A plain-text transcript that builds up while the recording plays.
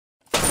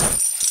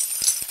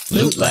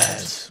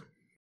Lootlads.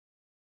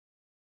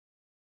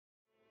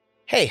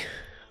 Hey,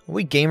 are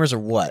we gamers or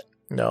what?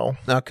 No.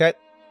 Okay.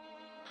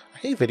 I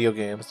hate video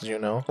games, did you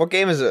know? What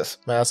game is this?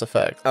 Mass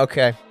Effect.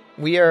 Okay.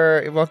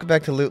 Welcome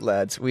back to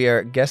Lootlads. We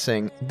are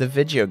guessing the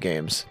video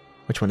games.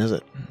 Which one is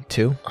it?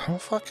 2? I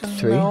don't fucking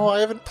 3? know. I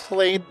haven't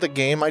played the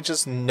game. I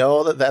just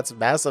know that that's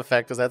Mass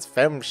Effect because that's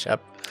FemShep.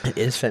 It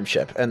is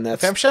FemShep, and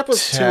that's FemShep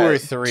was 2 or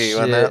 3,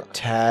 wasn't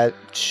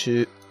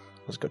it?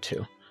 Let's go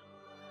 2.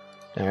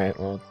 All right.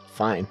 Well,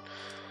 fine.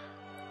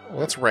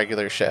 Well, it's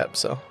regular Shep,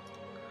 so.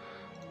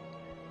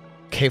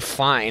 Okay,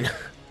 fine.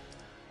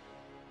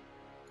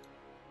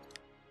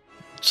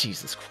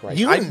 Jesus Christ!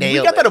 You we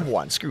nailed got it. that of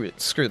 1. Screw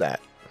it. Screw that.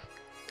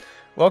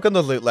 Welcome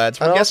to Lootlads.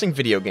 We're guessing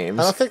video games.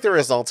 I don't think the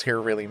results here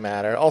really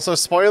matter. Also,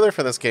 spoiler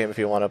for this game if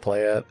you want to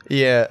play it.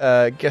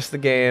 Yeah. Guess the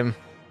game.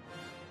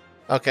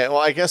 Okay, well,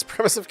 I guess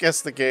premise of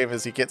guess the game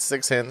is you get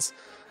 6 hints,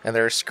 and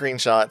there are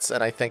screenshots,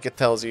 and I think it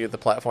tells you the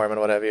platform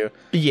and what have you.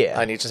 Yeah.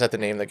 And you just have to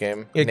name the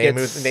game. It Name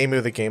gets- the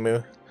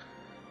Gameu.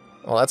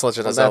 Well, that's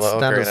Legend of Well,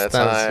 Zelda Ocarina of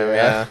Time,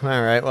 yeah. All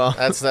right. Well,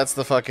 That's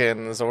the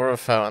fucking Zora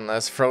fountain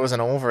that's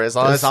frozen over. It's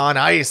on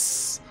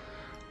ice.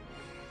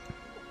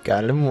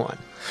 got it in 1.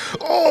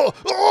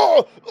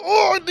 Oh,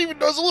 it even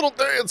does a little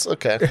dance.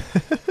 Okay.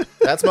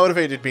 That's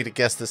motivated me to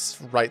guess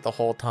this right the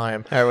whole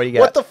time. All right. What do you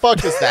got? What the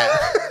fuck is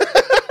that?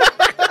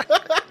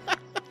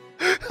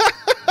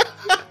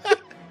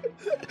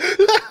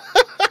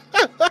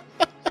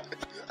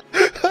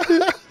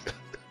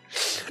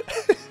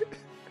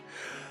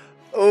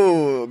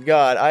 Oh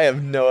God, I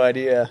have no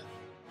idea.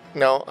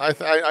 No, I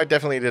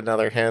definitely did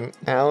another hint.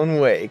 Alan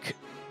Wake.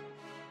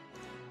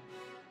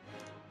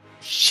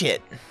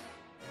 Shit.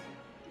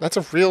 That's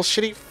a real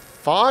shitty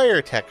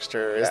fire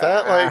texture. Is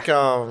that Ah. like,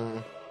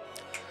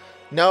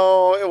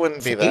 No, it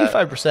wouldn't be that.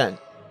 85%.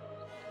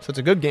 So it's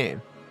a good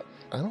game.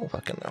 I don't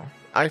fucking know.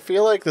 I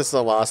feel like this is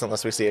a loss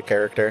unless we see a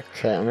character.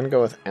 Okay, I'm gonna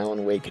go with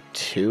Alan Wake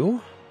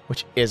 2,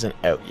 which isn't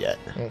out yet,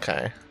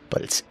 Okay.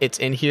 but it's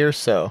in here.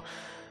 So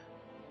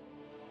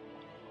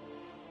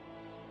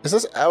Is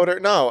this outer?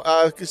 No.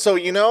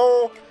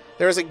 So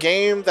there's a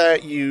game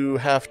that you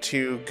have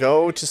to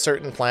go to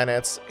certain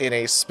planets in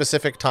a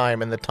specific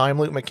time, and the time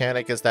loop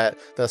mechanic is that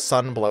the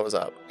sun blows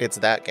up. It's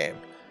that game.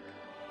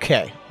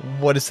 okay,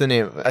 what is the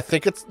name of it? I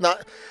think it's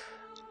not.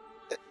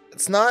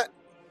 It's not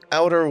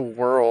Outer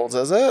Worlds,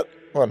 is it?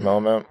 One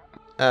moment.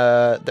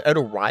 The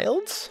Outer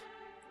Wilds.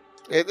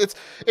 It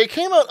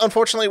came out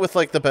unfortunately with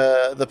like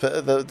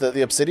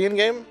the Obsidian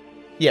game.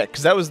 Yeah,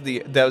 because that was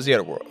the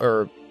Outer World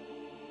or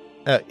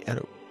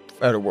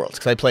Outer Worlds.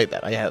 Because I played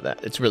that. I have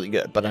that. It's really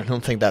good, but I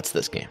don't think that's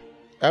this game.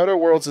 Outer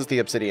Worlds is the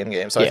Obsidian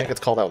game, so I Yeah. think it's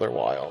called Outer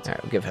Wilds. All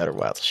right, we'll give Outer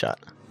Wilds a shot.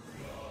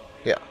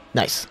 Yeah.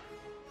 Nice.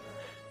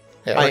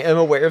 Yeah, I am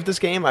aware of this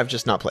game. I've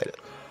just not played it.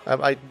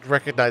 I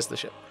recognize the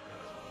ship.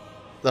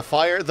 The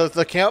fire,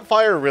 the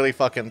campfire really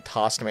fucking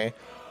tossed me.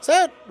 Is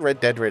that Red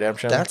Dead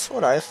Redemption? That's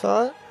what I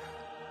thought.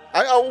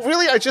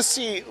 I just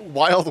see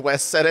Wild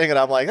West setting, and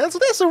I'm like,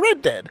 that's a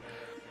Red Dead.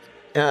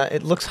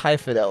 It looks high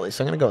fidelity,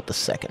 so I'm gonna go with the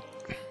second.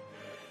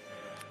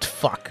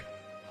 Fuck.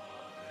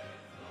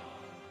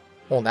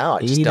 Well, now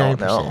I just don't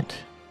know. 89%.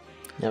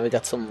 Now we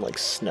got some like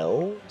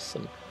snow.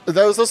 Some.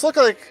 Those look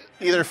like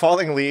either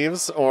falling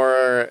leaves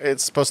or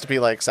it's supposed to be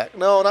like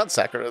no, not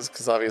sakuras,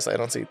 because obviously I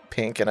don't see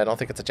pink, and I don't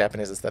think it's a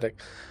Japanese aesthetic.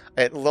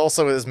 It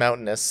also is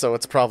mountainous, so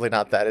it's probably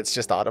not that. It's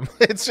just autumn.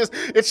 It's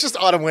just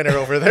autumn winter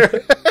over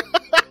there.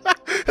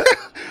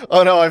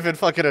 Oh no, I've been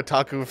fucking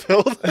otaku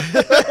filled.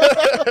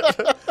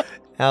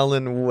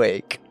 Alan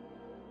Wake.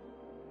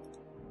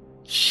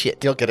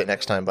 Shit. You'll get it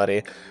next time,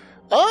 buddy.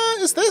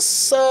 Is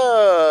this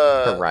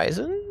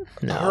Horizon?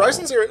 No.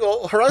 Horizon Zero?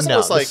 Well, Horizon No,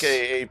 was like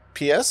this- a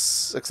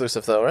PS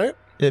exclusive, though, right?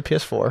 Yeah,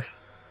 PS4.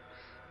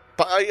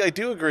 But I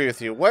do agree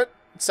with you. What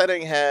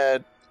setting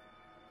had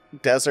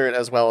desert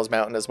as well as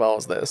mountain as well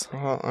as this?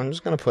 Well, I'm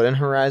just gonna put in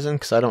Horizon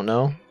because I don't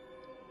know.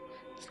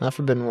 It's not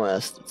Forbidden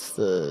West. It's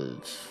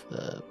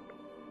the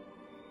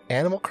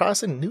Animal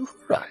Crossing New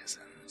Horizons.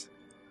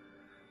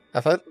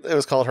 I thought it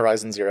was called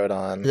Horizon Zero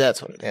Dawn.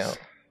 That's what it is.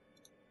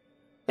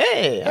 Yeah.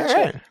 Hey, all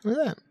Actually- right. Look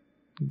at that.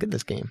 Good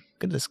this game.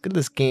 Good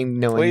this game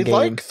knowing We'd game.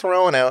 like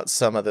throwing out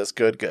some of this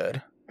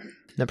good.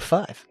 Number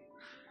 5.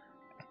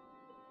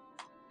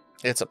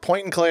 It's a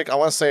point and click. I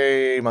want to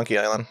say Monkey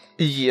Island.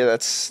 Yeah,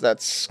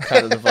 that's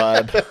kind of the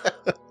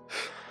vibe.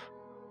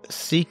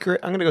 Secret.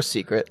 I'm gonna go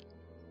Secret.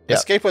 Yeah.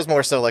 Escape was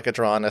more so like a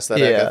drawn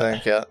aesthetic, Yeah. I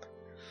think. Yeah.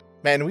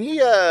 Man,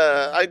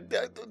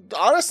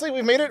 honestly,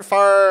 we made it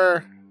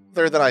farther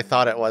than I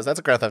thought it was. That's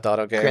a Grand Theft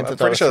Auto game. Grand I'm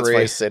Theft pretty Auto sure it's 3.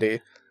 Vice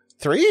City.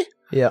 3?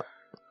 Yeah.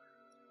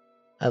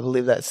 I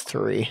believe that's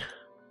 3.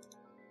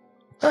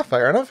 Oh,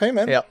 fair enough. Hey,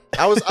 man. Yeah.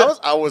 I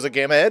was a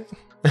game ahead.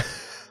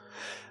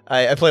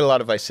 I played a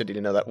lot of Vice City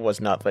to know that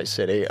was not Vice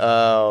City.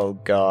 Oh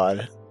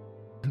God.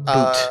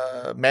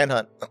 Boot.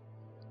 Manhunt.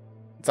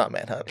 It's not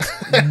Manhunt.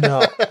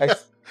 No.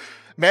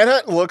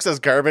 Manhunt looks as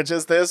garbage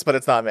as this, but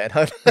it's not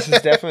Manhunt. This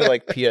is definitely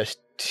like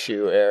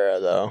PS2 era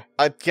though.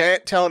 I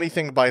can't tell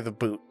anything by the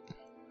boot.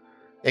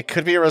 It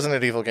could be a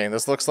Resident Evil game.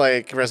 This looks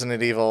like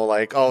Resident Evil,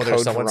 like, oh, there's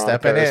Code someone Veronica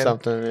stepping or in.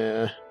 something,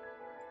 yeah.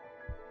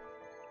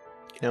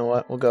 You know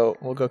what? We'll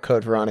go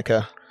Code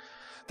Veronica.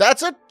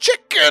 That's a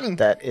chicken!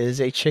 That is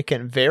a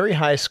chicken. Very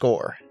high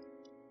score.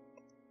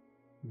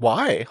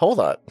 Why? Hold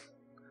on.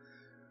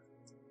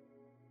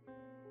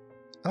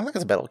 I don't think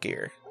it's Metal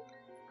Gear.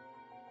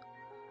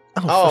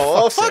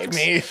 Oh, fuck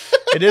me.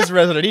 It is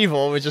Resident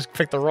Evil. We just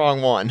picked the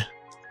wrong one.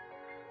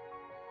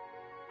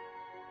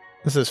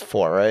 This is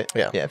 4, right?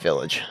 Yeah. Yeah,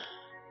 Village.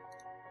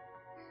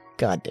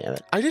 God damn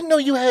it. I didn't know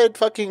you had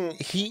fucking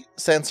heat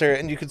sensor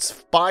and you could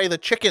spy the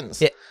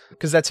chickens. Yeah,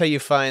 because that's how you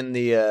find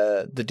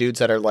the dudes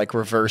that are like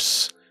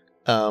reverse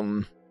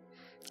Iron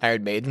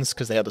Maidens,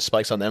 because they have the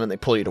spikes on them and they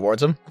pull you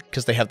towards them,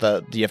 because they have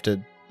you have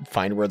to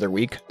find where they're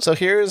weak. So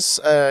here's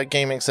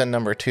gaming sin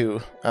number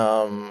 2.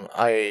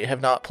 I have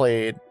not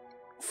played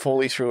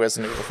fully through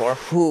Resident Evil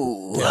before.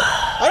 Ooh. Yeah.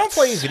 I don't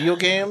play video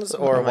games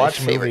or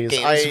watch movies.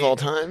 Games of all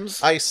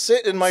times. I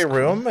sit in my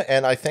room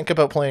and I think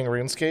about playing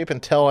RuneScape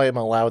until I am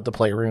allowed to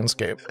play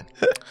RuneScape.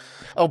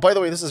 Oh, by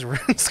the way, this is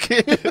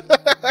RuneScape.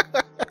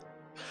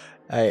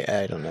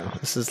 I don't know.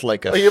 This is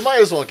like a... Well, you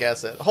might as well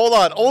guess it. Hold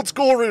on. Old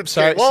school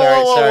RuneScape.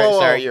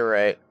 Sorry, you're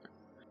right.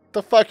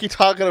 The fuck you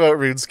talking about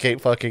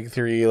RuneScape fucking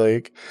 3?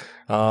 Like,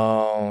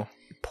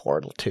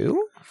 Portal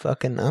 2?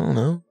 Fucking, I don't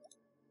know.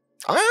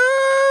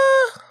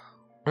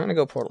 I'm gonna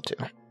go Portal 2.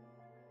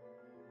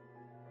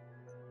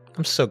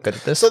 I'm so good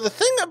at this. So the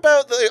thing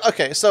about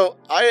okay, so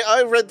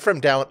I read From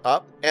Down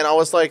Up, and I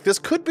was like, this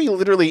could be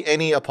literally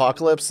any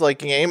apocalypse like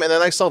game, and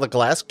then I saw the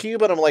glass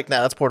cube, and I'm like,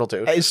 nah, that's Portal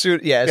 2. As soon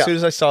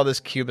as I saw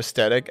this cube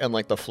aesthetic and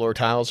like the floor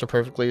tiles are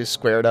perfectly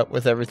squared up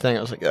with everything,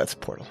 I was like, yeah, that's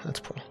Portal. That's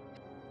Portal.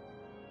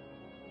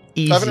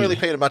 Easy. I haven't really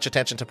paid much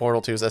attention to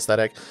Portal 2's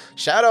aesthetic.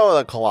 Shadow of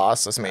the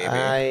Colossus, maybe.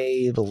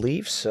 I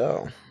believe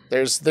so.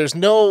 There's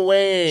no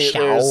way.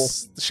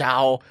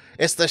 Shao.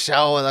 It's the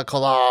Shadow of the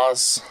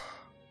Colossus.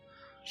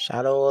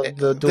 Shadow of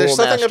the Duel There's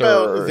something Masters.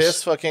 about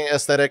this fucking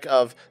aesthetic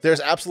of there's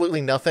absolutely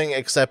nothing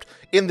except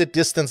in the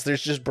distance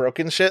there's just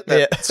broken shit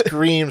that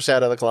screams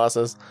Shadow of the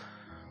Colossus.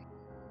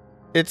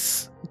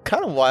 It's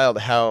kind of wild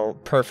how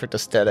perfect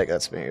aesthetic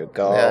that's made of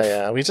golf.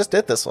 Yeah, we just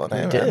did this one.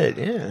 We did,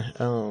 yeah.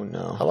 Oh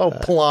no. Hello,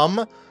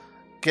 Plum.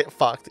 Get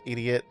fucked,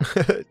 idiot.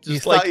 You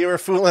Just like, thought you were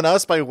fooling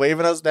us by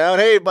waving us down?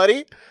 Hey,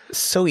 buddy.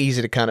 so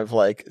easy to kind of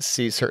like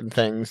see certain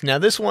things. Now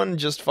this one,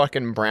 just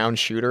fucking brown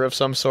shooter of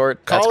some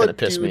sort. That's Call gonna of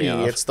piss Duty. me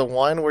off. It's the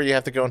one where you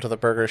have to go into the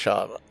burger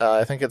shop.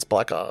 I think it's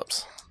Black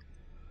Ops.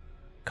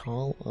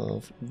 Call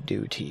of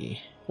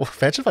Duty. Well,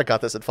 imagine if I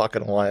got this at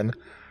fucking 1.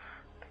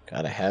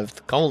 Gotta have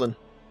the colon.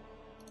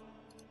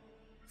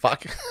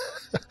 Fuck.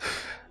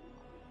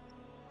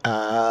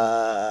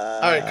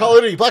 All right, Call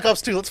of Duty, Black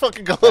Ops 2. Let's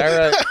fucking go. All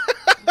right.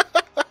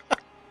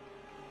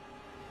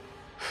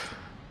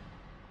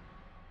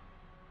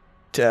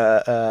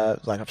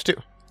 Black Ops 2.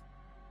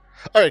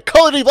 All right,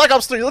 Call of Duty, Black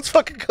Ops 3. Let's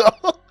fucking go.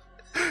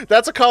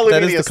 That's a Call of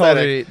Duty That is the Call of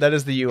Duty. That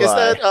is the UI. Is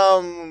that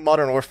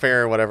Modern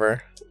Warfare or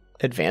whatever?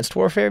 Advanced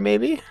Warfare,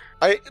 maybe?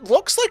 It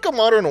looks like a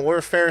Modern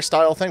Warfare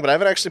style thing, but I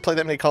haven't actually played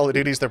that many Call of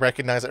Duties to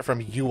recognize it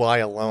from UI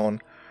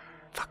alone.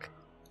 Fuck.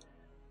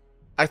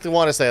 I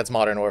want to say it's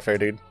Modern Warfare,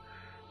 dude.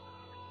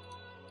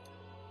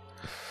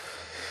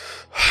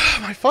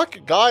 My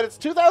fucking god, it's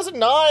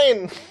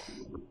 2009!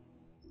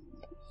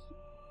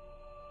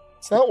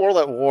 It's not World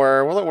at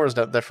War. World at War is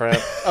not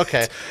different.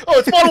 Okay. Oh,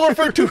 it's Modern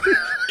Warfare 2.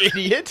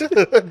 Idiot.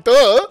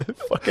 Duh.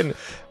 Fucking.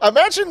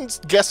 Imagine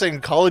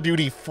guessing Call of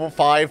Duty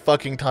 5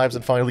 fucking times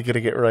and finally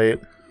getting it right.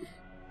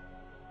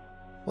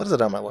 What is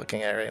it am I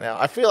looking at right now?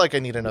 I feel like I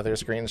need another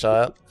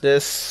screenshot.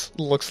 This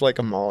looks like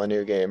a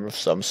Molyneux game of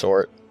some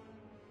sort.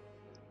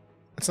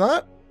 It's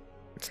not?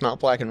 It's not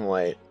black and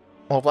white.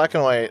 Well, black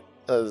and white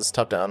is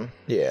top down.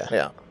 Yeah.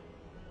 Yeah.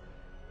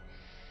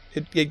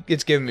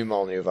 It's giving me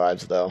Molyneux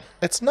vibes, though.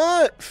 It's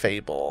not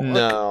Fable.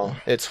 No,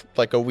 it's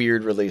like a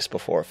weird release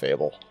before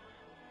Fable.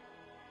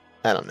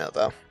 I don't know,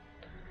 though.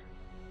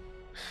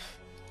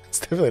 It's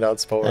definitely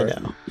not Spore. I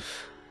know.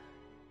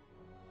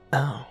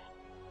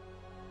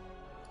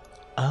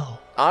 Oh.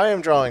 I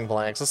am drawing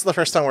blanks. This is the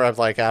first time where I'm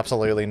like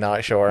absolutely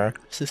not sure.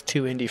 This is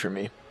too indie for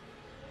me.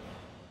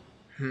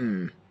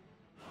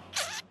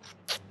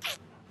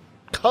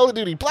 Call of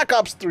Duty Black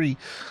Ops 3.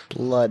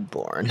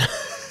 Bloodborne.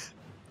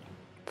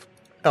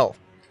 Oh.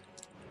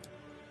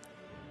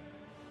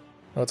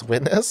 Oh, it's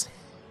Witness?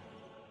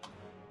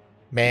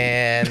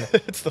 Man.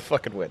 It's the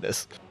fucking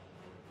Witness.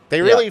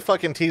 They really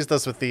fucking teased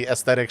us with the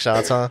aesthetic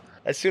shots, huh?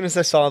 As soon as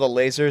I saw the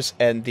lasers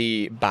and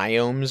the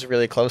biomes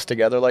really close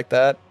together like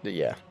that,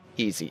 yeah.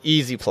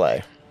 Easy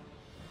play.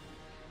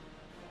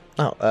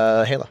 Oh,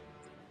 Halo.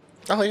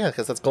 Oh, yeah,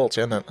 because that's Gulch,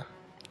 isn't it?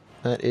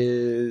 That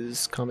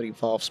is Comedy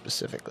Evolved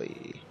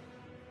specifically.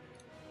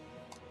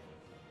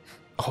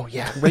 Oh,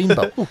 yeah,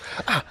 Rainbow. Ooh,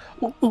 ah,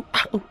 ooh, ooh,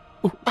 ah, ooh,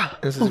 ooh, ah.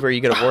 This is where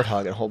you get a warthog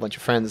and a whole bunch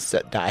of friends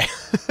that die.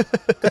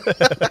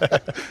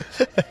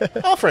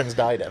 All friends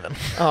died, Evan.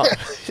 Oh,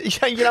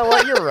 yeah, you know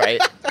what? You're right.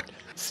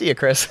 See ya,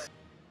 Chris.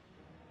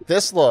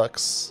 This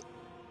looks,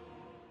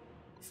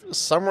 for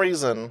some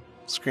reason,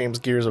 screams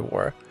Gears of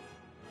War.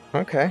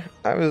 Okay,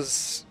 I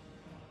was...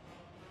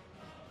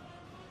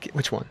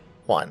 Which one?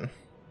 1.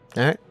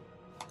 Alright.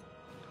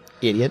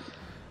 Idiot.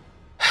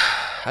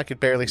 I could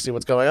barely see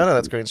what's going on in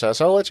that screenshot,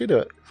 so I'll let you do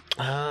it.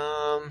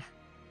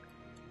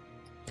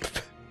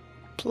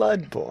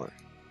 Bloodborne.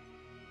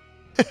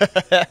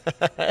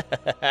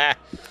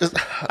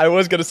 I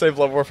was gonna say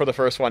Bloodborne for the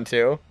first one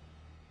too,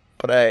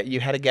 but you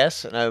had a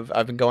guess, and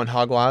I've been going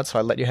hog wild, so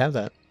I let you have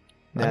that.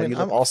 Now I mean,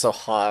 I'm also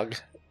hog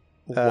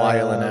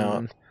wiling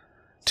out.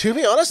 To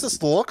be honest,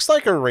 this looks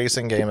like a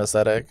racing game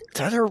aesthetic. It's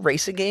either a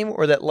racing game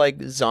or that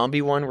like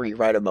zombie one where you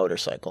ride a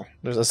motorcycle.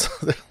 There's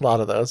a lot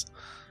of those.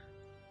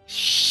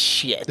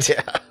 Shit.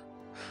 Yeah.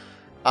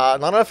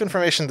 Not enough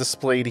information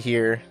displayed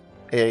here.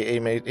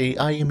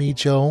 AIME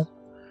Joe.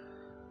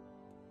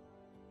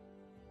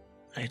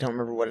 I don't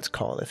remember what it's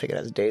called. I think it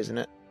has days in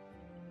it.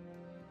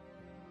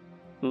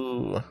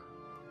 Ooh.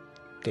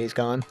 Days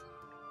Gone?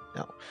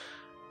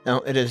 No,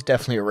 it is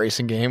definitely a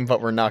racing game, but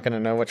we're not going to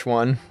know which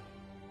one.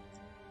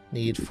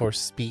 Need for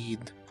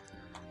Speed.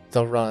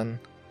 The Run.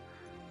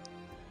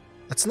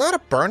 It's not a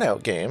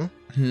Burnout game.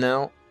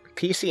 No.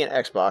 PC and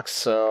Xbox,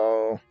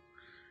 so...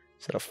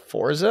 Is it a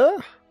Forza?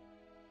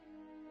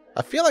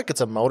 I feel like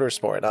it's a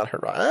motorsport, not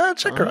Horizon.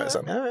 Check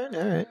Horizon.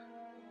 Alright.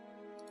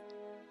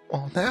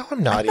 Well, now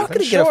I'm not even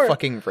gonna sure. Get a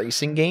fucking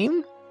racing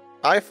game?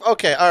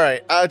 Okay,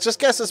 alright. Just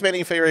guess as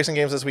many racing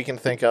games as we can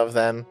think of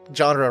then.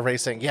 Genre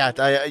racing.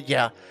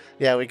 Yeah,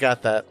 we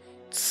got that.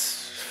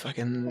 It's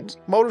fucking...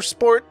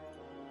 Motorsport.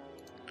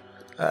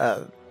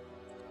 Now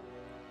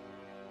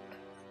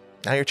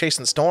you're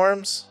chasing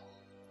storms.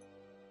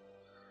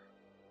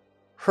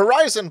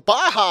 Horizon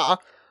Baja!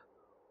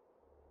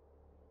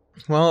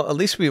 Well, at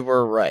least we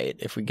were right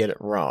if we get it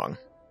wrong.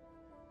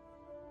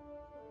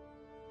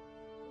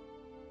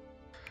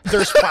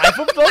 There's 5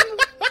 of them?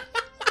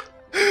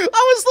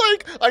 I was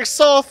like, I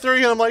saw 3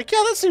 and I'm like,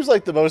 yeah, that seems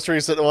like the most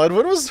recent one.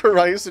 What was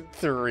Horizon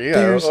 3?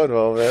 There's one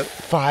moment.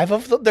 5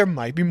 of them? There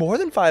might be more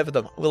than 5 of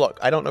them. Well, look,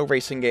 I don't know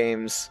racing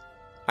games.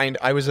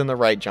 I was in the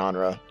right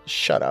genre.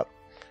 Shut up.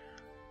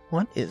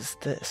 What is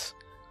this?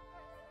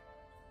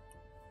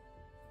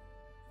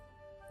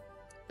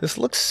 This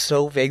looks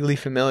so vaguely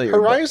familiar.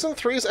 Horizon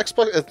 3's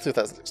Xbox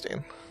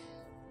 2016.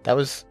 That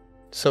was...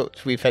 So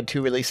we've had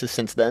 2 releases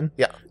since then?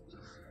 Yeah.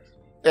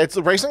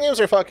 Racing games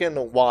are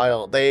fucking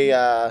wild.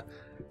 They're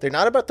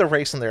not about the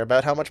racing, they're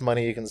about how much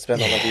money you can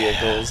spend on the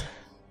vehicles.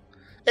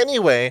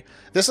 Anyway,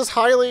 this is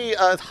highly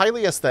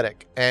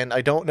aesthetic, and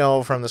I don't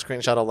know from the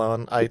screenshot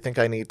alone. I think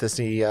I need to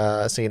see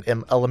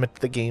an element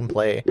to the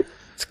gameplay.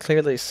 It's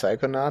clearly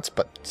Psychonauts,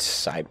 but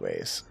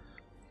sideways.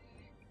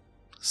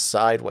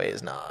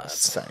 Sideways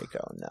knots.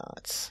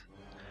 Psychonauts.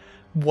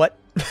 What?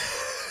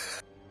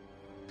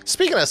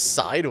 Speaking of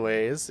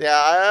sideways,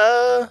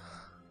 yeah,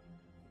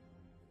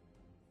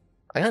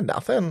 I got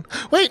nothing.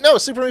 Wait, no,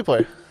 Super Meat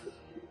Boy.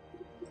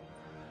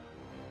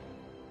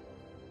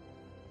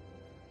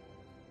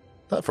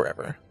 Not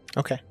forever.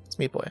 Okay. It's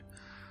Meat Boy.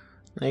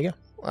 There you go.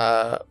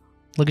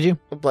 Look at you.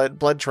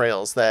 Blood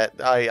Trails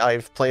that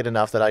I've played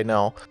enough that I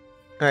know.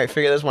 Alright,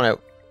 figure this one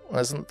out.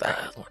 Wasn't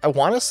that? I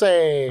want to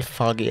say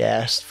foggy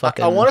ass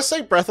fucking... I want to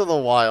say Breath of the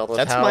Wild. With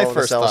That's how my the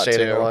first cell thought,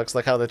 shading too. looks,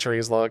 like how the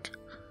trees look.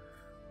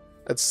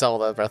 It's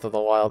Zelda Breath of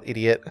the Wild,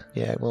 idiot.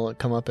 Yeah, will it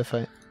come up if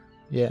I...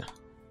 Yeah.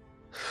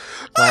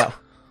 Wow.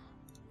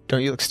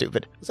 Don't you look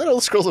stupid. Is that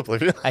Elder Scrolls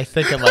Oblivion? I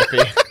think it might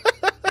be.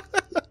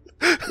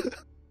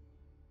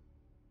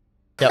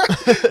 Yep.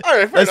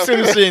 Alright, fair as enough. soon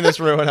as seeing this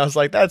ruin, I was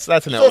like, that's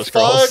an The Elder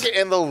Scrolls. fog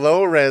and the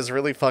low res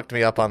really fucked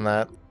me up on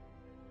that.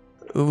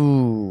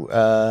 Ooh,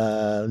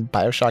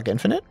 Bioshock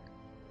Infinite?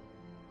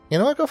 You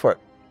know what? Go for it.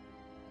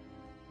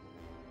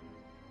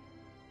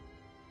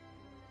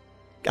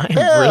 I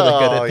am really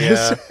good at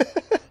this.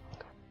 Yeah.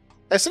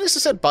 As soon as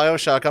you said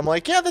Bioshock, I'm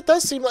like, yeah, that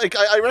does seem like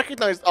I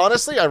recognize.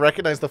 Honestly, I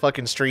recognize the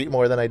fucking street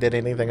more than I did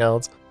anything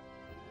else.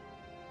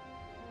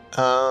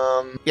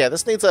 Yeah,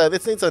 this needs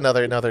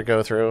another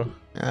go through.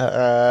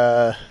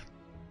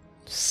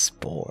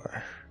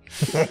 Spore.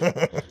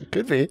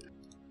 Could be.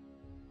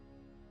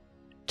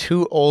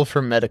 Too old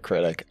for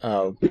Metacritic.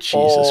 Oh,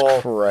 Jesus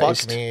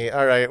Christ. Fuck me.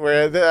 All right,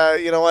 we're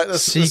you know what?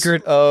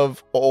 Secret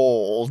of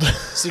Old.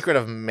 Secret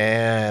of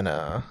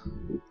Mana.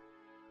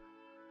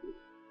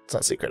 It's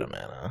not Secret of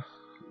Mana.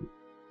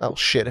 Oh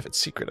shit! If it's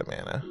Secret of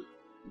Mana.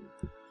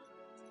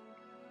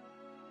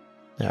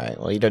 All right.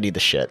 Well, you don't need the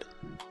shit.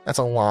 That's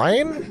a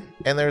line,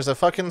 and there's a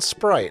fucking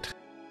sprite.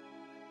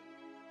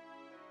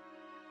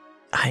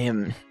 I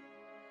am.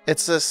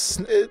 It's a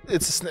SNES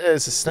It's game. a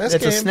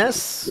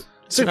SNES.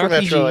 Super an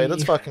RPG. Metroid.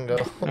 Let's fucking go.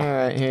 All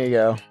right, here you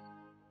go.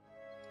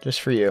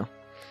 Just for you.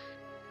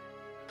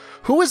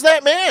 Who is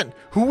that man?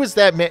 Who is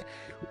that man?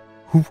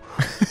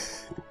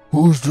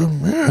 Who's the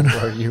man? Who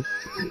are you?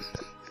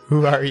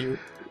 Who are you?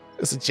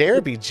 Is it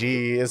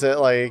JRPG? Is it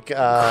like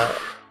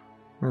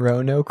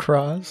Chrono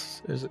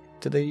Cross? Is it?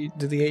 Did they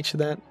do the H of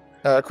that?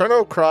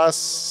 Chrono Trigger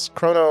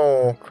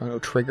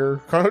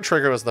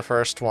was the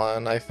first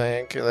one, I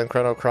think, and then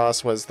Chrono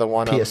Cross was the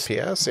one on PS.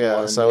 Yeah,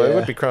 so it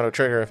would be Chrono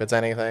Trigger if it's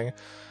anything.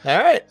 All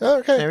right.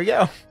 Okay. There we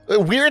go.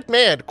 Weird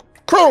man,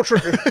 Chrono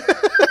Trigger.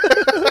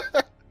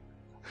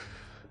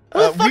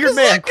 Weird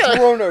man,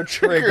 Chrono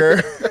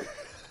Trigger.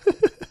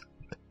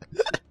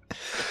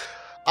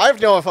 I've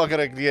no fucking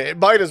idea. It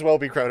might as well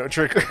be Chrono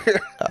Trigger.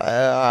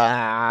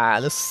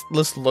 This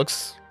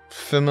looks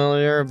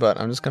familiar, but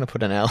I'm just gonna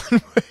put an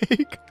Alan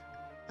Wake.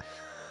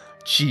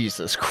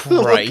 Jesus Christ!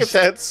 Look at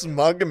that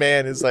smug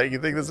man. Is like, you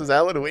think this is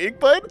Alan Wake,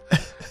 bud?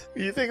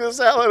 You think this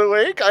is Alan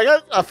Wake? I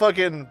got a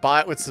fucking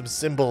bot with some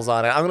symbols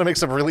on it. I'm gonna make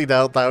some really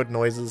loud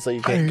noises so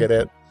you can't get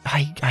it.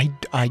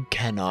 I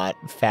cannot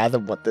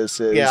fathom what this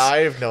is. Yeah, I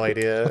have no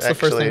idea. What's the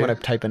first thing when I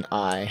type in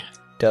I?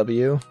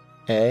 W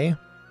A?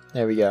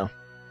 There we go.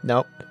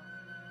 Nope.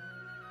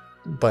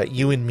 But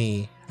you and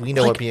me, we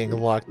know what being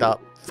locked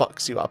up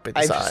fucks you up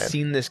inside. I've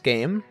seen this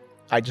game.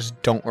 I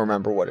just don't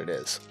remember what it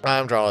is.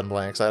 I'm drawing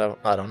blanks. I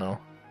don't know.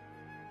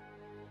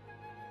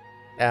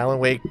 Alan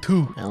Wake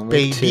 2. Alan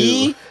Wake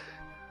baby. 2.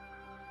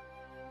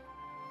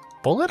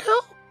 Bullet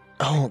Hell?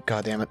 Oh,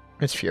 god damn it.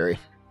 It's Fury.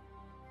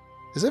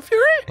 Is it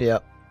Fury?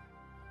 Yep.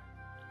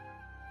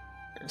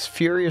 It's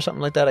Fury or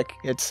something like that.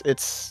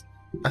 It's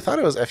I thought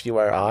it was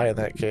F-U-R-I in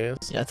that case.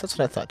 yeah, that's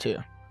what I thought too.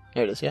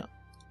 There it is, yeah.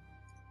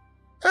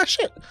 Ah,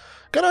 shit.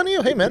 Good on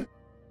you. Hey, man.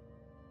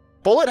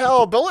 Bullet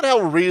Hell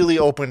really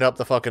opened up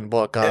the fucking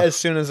book, huh? As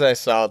soon as I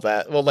saw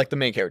that, well, like the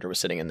main character was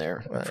sitting in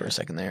there for a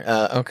second there.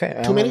 Okay.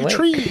 Too many Alan Wake.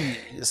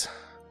 trees.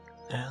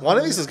 One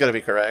of these is gonna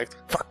be correct.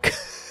 Fuck.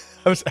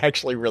 I was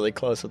actually really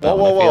close with that.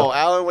 Whoa.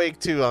 Alan Wake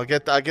 2. I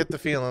get the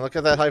feeling. Look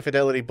at that high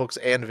fidelity books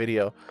and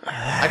video.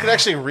 I could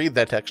actually read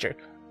that texture.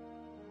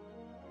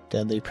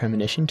 Deadly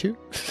Premonition 2?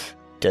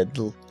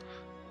 Deadly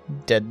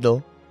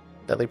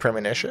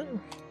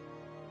Premonition?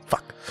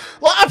 Fuck.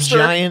 Lobster!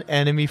 Giant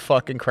enemy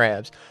fucking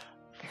crabs.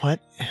 What?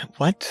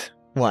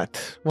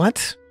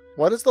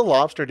 What is the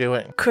lobster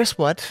doing? Chris,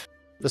 what?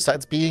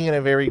 Besides being in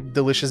a very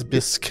delicious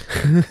bisque.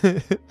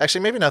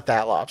 Actually, maybe not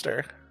that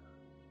lobster.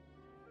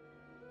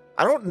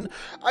 I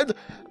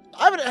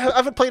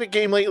haven't played a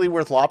game lately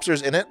with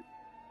lobsters in it.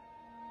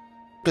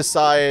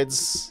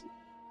 Besides...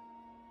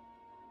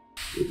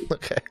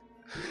 Okay.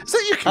 Is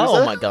that Yakuza?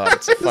 Oh my god,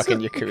 it's a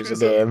fucking Yakuza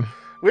game.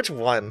 Which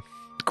one?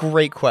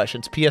 Great question.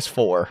 It's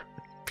PS4.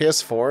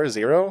 PS4?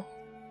 0?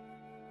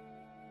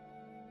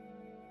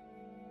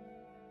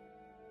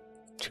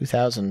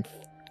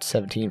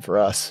 2017 for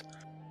us.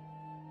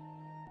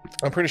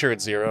 I'm pretty sure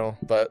it's 0,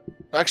 but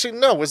actually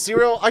no, with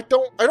 0, I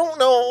don't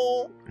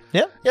know.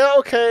 Yeah. Yeah,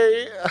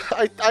 okay.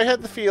 I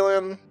had the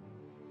feeling.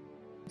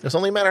 It's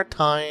only a matter of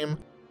time.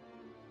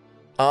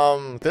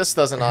 This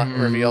does not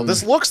reveal.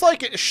 This looks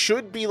like it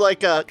should be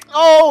like a...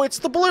 Oh, it's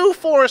the blue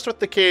forest with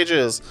the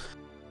cages.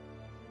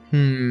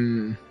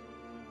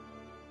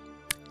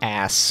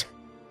 Ass.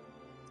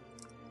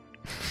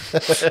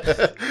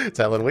 It's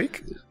Alan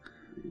Wake.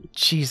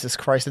 Jesus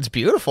Christ, it's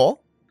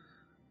beautiful.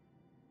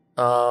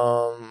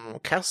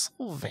 Castlevania.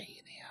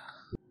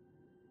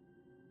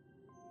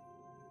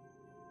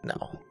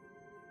 No.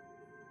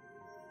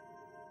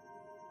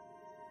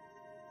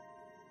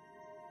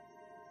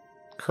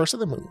 Curse of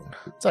the Moon.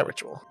 It's that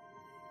ritual.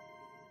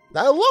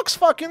 That looks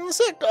fucking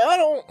sick. I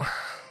don't...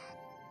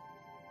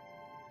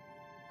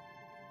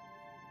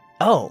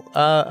 Oh,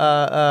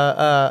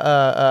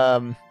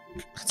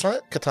 It's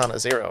not Katana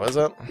Zero, is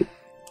it?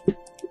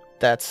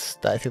 I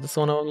think that's the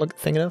one I'm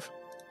thinking of.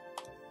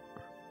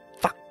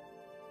 Fuck.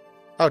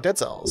 Oh, Dead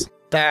Cells.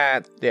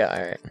 Yeah,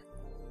 alright.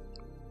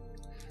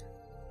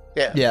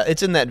 Yeah. Yeah,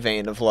 it's in that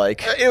vein of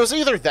like... It was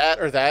either that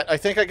or that. I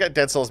think I got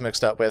Dead Cells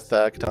mixed up with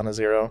Katana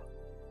Zero.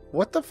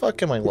 What the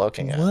fuck am I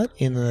looking at? What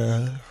in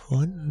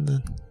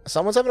the...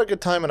 Someone's having a good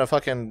time in a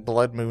fucking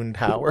Blood Moon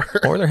Tower.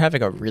 Or they're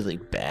having a really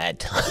bad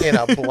time. In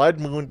a Blood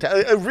Moon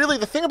Tower. Really,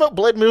 the thing about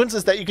Blood Moons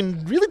is that you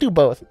can really do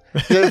both.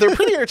 They're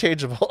pretty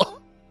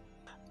interchangeable.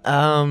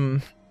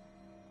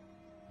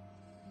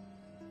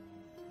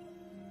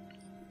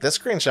 This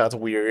screenshot's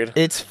weird.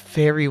 It's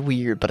very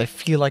weird, but I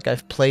feel like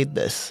I've played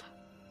this.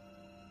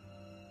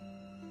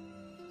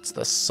 It's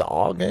the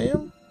Saw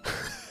game?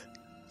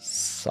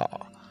 Saw.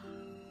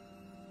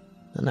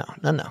 No.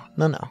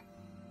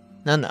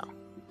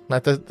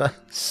 Not the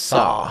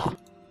Saw.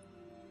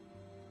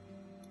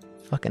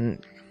 Fucking...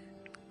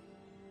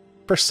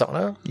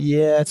 Persona?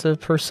 Yeah, it's a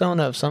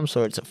persona of some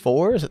sort. Is it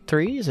 4? Is it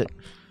 3? Is it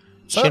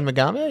Shin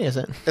Megami? Is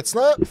it? It's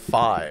not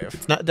 5.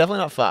 It's not, definitely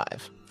not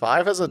 5.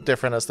 5 has a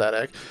different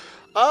aesthetic.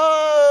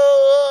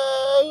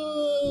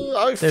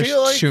 There's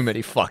feel like too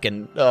many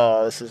fucking...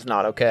 Oh, this is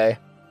not okay.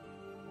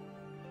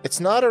 it's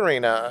not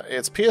Arena.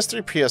 It's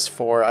PS3,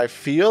 PS4. I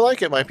feel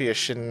like it might be a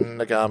Shin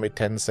Megami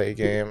Tensei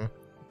game.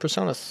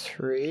 Persona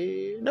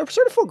 3... No,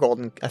 Persona 4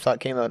 Golden, I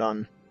thought, came out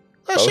on...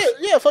 Oh, both. shit.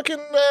 Yeah, fucking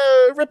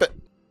rip it.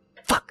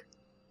 Fuck!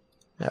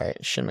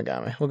 Alright, Shin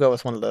Megami. We'll go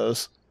with one of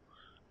those.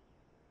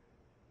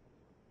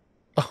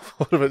 Oh,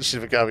 what about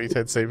Shin Megami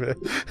Tensei?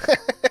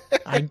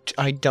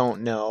 I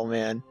don't know,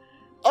 man.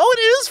 Oh,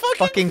 it is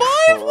fucking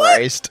 5?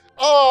 Christ. What?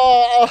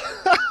 Oh!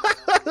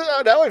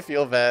 Now I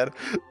feel bad.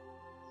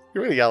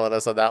 You're really yelling at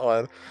us on that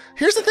one.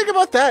 Here's the thing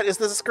about that, is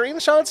the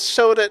screenshots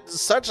showed at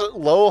such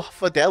low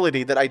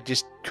fidelity that I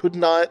just could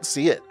not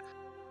see it.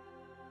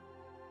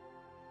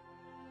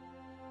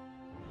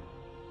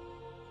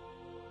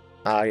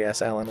 Ah,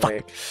 yes, Alan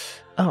Wake.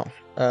 Oh,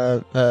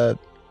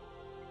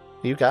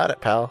 You got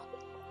it, pal.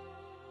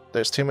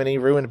 There's too many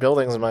ruined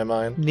buildings in my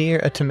mind. Near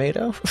a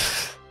tomato?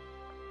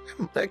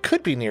 That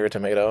could be near a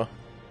tomato.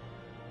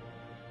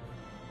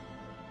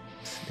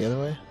 The other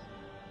way?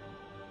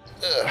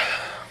 Ugh.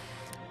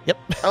 Yep.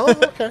 Oh,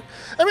 okay.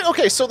 I mean,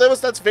 okay, so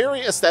that's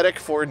very aesthetic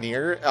for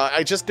near.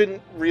 I just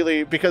didn't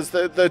really, because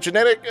the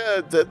genetic,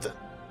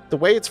 the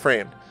way it's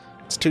framed,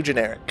 it's too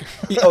generic.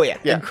 Oh, yeah.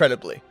 Yeah.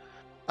 Incredibly.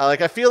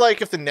 I feel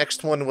like if the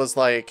next one was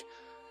like,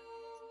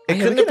 it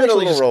Yeah, couldn't we have can been a actually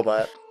little just-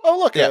 robot. Oh,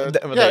 look. Yeah,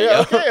 there you go.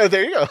 Okay, oh,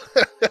 there you go.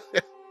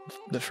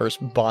 The first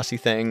bossy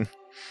thing.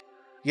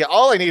 Yeah,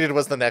 all I needed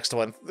was the next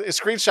one.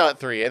 Screenshot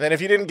 3, and then if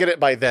you didn't get it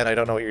by then, I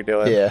don't know what you're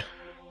doing. Yeah.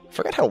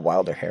 Forget how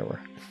wild her hair were.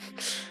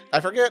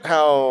 I forget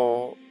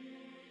how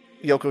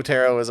Yoko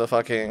Taro is a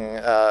fucking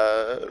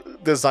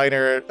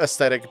designer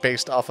aesthetic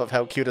based off of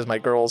how cute is my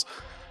girls.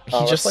 He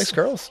just Let's- likes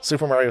girls.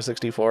 Super Mario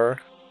 64.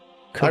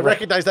 I Correct.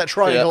 recognize that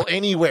triangle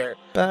anywhere.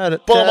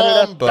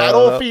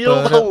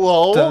 Battlefield,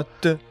 hello.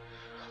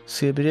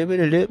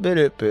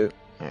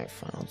 Alright,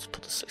 fine. Let's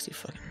put the 60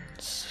 fucking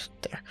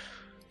there.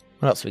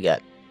 What else we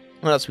got?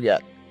 What else we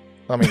got?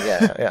 I mean,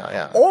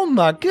 yeah. Oh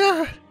my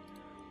god!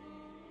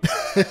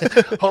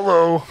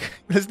 Hello.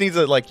 This needs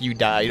a like you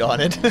died on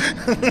it.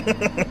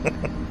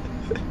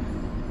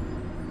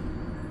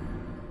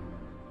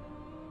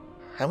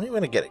 How many are we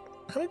gonna get?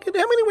 How many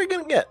are we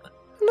gonna get?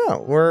 No,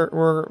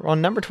 we're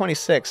on number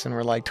 26 and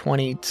we're like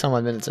 20 some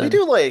odd minutes in. We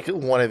do like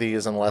one of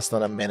these in less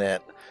than a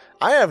minute.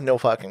 I have no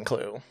fucking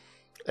clue.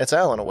 It's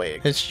Alan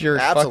Wake. It's your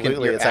Absolutely,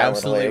 fucking. You're it's Alan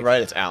absolutely Wake.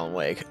 right. It's Alan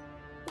Wake.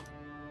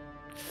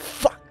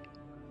 Fuck.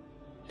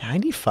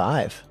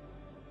 95.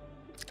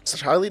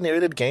 Such a highly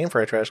narrated game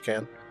for a trash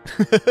can.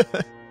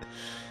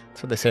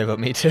 That's what they say about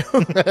me too.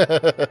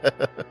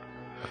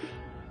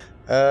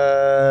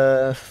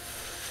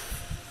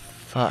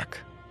 Fuck.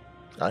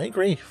 I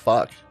agree.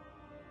 Fuck.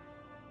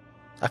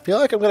 I feel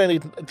like I'm gonna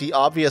need the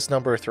obvious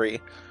number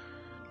 3.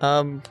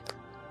 The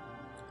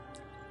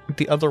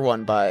other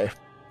one by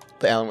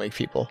the Alan Wake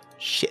people.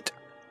 Shit.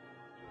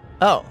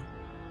 Oh,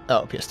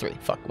 PS3.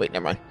 Fuck. Wait,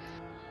 never mind.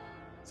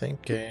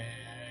 Thinking.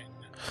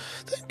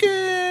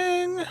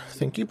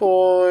 Thinky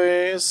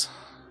boys.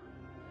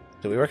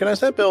 Do we recognize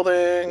that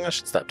building? I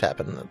should stop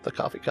tapping the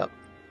coffee cup.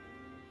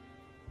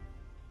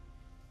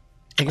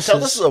 You can tell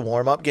this is a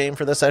warm-up game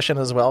for the session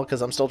as well,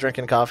 because I'm still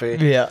drinking coffee.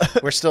 Yeah.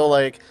 We're still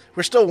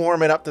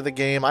warming up to the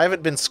game. I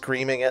haven't been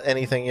screaming at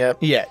anything yet.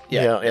 Yeah,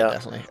 Yeah.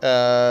 definitely.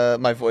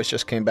 My voice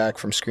just came back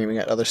from screaming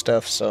at other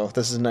stuff, so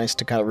this is nice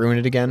to kind of ruin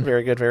it again.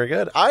 Very good, very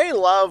good. I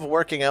love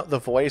working out the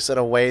voice in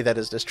a way that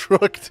is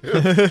destructive.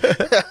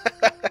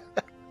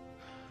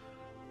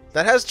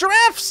 That has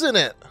giraffes in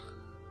it.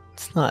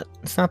 It's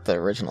not the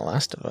original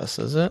Last of Us,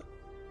 is it?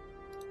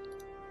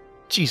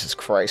 Jesus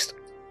Christ.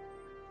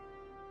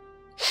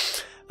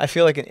 I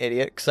feel like an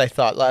idiot because I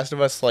thought Last of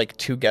Us like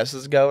 2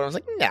 guesses ago, and I was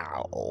like,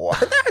 no.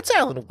 That's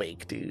Alan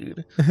Wake,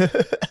 dude.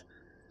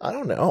 I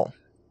don't know.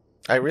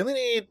 I really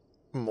need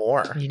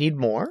more. You need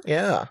more?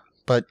 Yeah,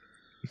 But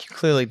you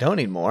clearly don't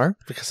need more.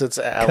 because it's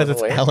Because Alan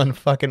it's Wake. Alan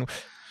fucking...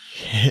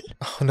 Shit.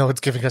 Oh no,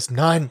 it's giving us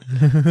none.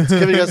 It's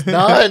giving us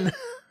none.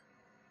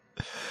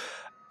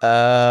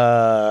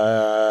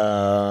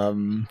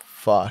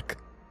 Fuck.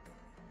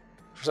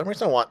 For some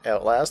reason, I want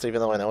Outlast, even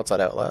though I know it's not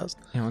Outlast.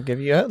 Yeah, I'll give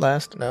you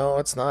Outlast. No,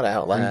 it's not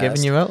Outlast. I'm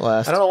giving you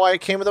Outlast. I don't know why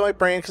it came into my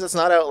brain because it's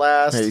not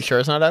Outlast. Are you sure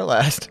it's not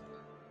Outlast?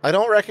 I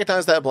don't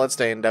recognize that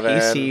bloodstain, Devin.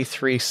 PC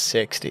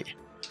 360.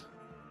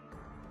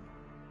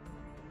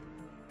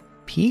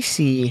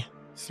 PC.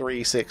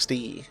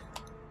 360.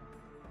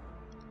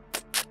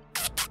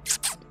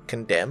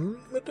 Condemned?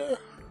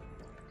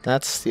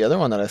 That's the other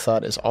one that I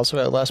thought is also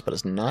Outlast, but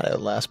it's not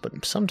Outlast,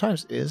 but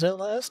sometimes is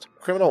Outlast.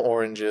 Criminal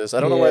Oranges. I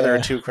don't know why there are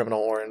Yeah. 2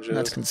 Criminal Oranges.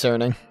 That's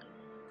concerning.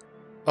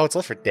 Oh, it's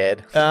Left 4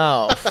 Dead.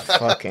 Oh,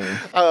 fucking.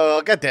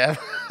 Oh, goddamn.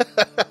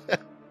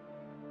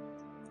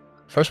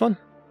 First one?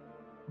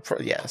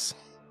 Yes.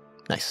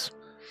 Nice.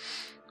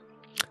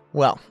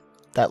 Well,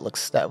 that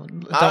looks... Don't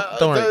worry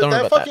That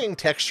about fucking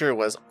texture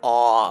was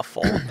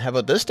awful. that. How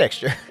about this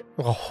texture?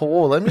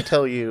 Oh, let me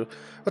tell you.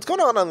 What's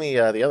going on the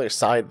other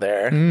side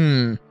there?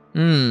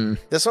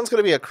 This one's going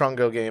to be a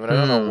Krungo game, and I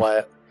don't know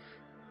what.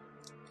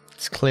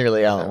 It's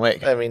clearly Alan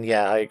Wake. I mean,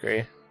 yeah, I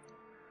agree.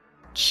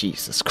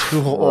 Jesus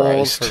Too old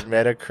Christ. for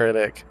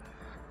Metacritic.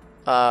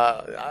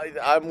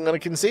 I'm going to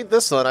concede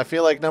this one. I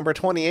feel like number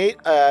 28,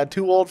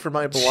 too old for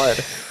my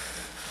blood.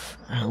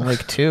 Alan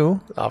Wake 2,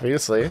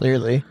 Obviously.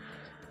 clearly.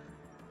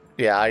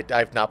 Yeah,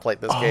 I've not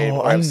played this game. Oh,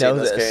 Or I I've know seen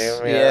this this.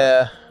 game.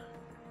 Yeah.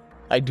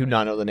 I do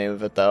not know the name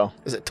of it, though.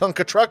 Is it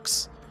Tonka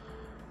Trucks?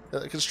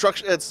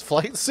 Construction. It's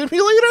Flight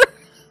Simulator?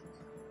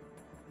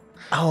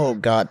 Oh,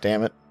 god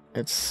damn it.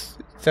 It's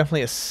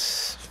definitely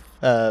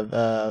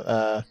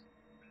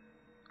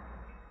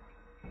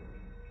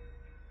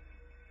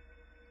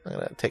I'm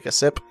going to take a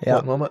sip. Yeah.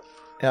 One moment.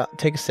 yeah,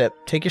 take a sip.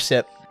 Take your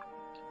sip.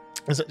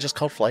 Is it just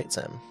called Flight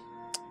Sim?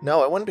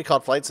 No, it wouldn't be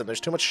called Flight Sim. There's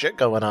too much shit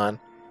going on.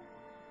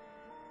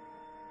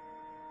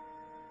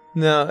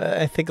 No,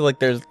 I think like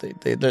they're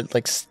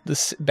like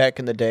this back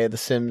in the day, The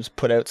Sims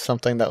put out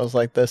something that was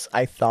like this.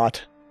 I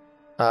thought.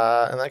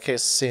 In that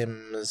case,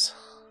 Sims.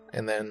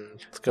 and then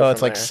go Oh, from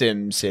it's like there.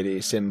 Sim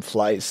City, Sim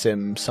Flight,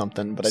 Sim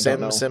something, but I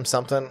don't know. Sim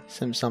something.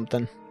 Sim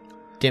something.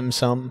 Dim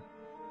sum.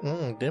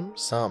 Dim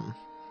sum.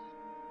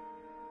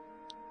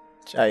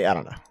 I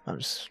don't know. I'm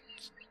just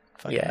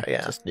fucking,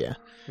 Yeah. Just, yeah.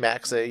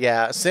 Max it.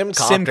 Yeah.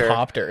 Simcopter.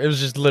 Simcopter. It was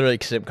just literally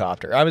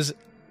Simcopter. I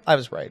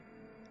was right.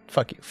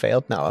 Fuck you.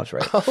 Failed? No, I was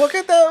right. Look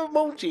at that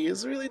emoji.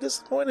 He's really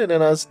disappointed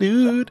in us,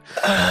 dude.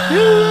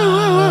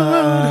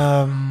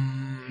 I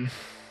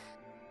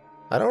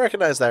I don't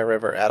recognize that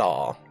river at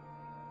all.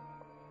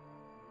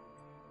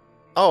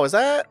 Oh, is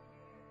that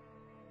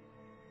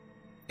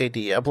a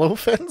Diablo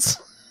fence?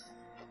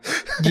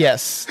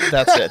 Yes,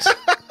 that's it.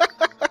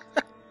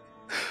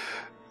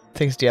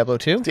 Thanks, Diablo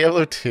 2.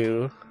 Diablo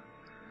 2.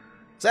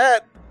 Is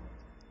that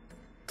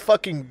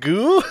fucking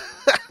goo?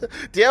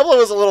 Diablo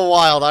was a little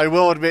wild, I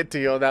will admit to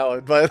you on that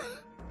one, but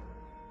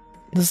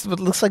This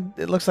looks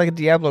like a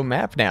Diablo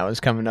map now is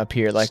coming up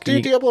here. Like just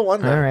do Diablo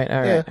 1 then. All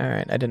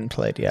right. I didn't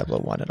play Diablo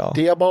 1 at all.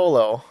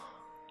 Diabolo. All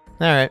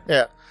right.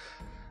 Yeah.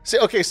 See,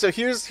 okay, so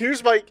here's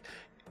my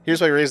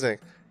reasoning.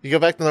 You go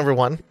back to number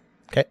 1.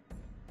 Okay.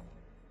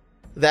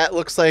 That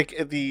looks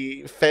like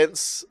the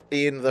fence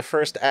in the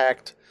first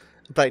act,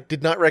 but I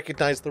did not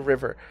recognize the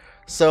river.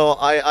 So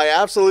I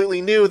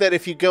absolutely knew that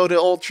if you go to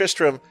Old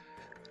Tristram,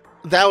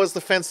 that was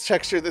the fence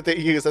texture that they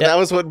used, and that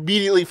was what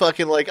immediately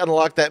fucking like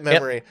unlocked that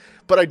memory. Yep.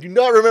 But I do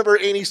not remember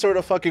any sort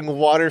of fucking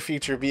water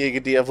feature being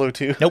in Diablo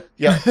 2. Nope.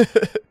 Yeah.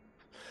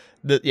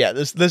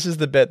 This is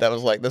the bit that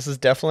was like, this is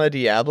definitely a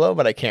Diablo,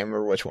 but I can't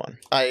remember which one.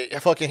 I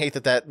fucking hate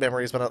that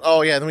memory's been on.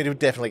 Oh yeah, then we do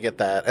definitely get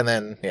that, and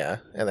then yeah,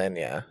 and then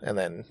yeah, and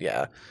then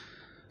yeah,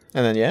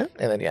 and then yeah,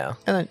 and then yeah,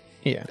 and then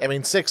yeah. I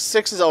mean, six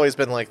has always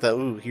been like the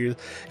ooh. Here's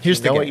you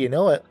the know game. it, you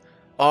know it.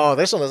 Oh,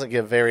 this one doesn't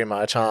give very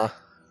much, huh?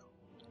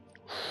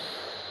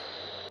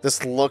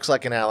 This looks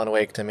like an Alan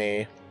Wake to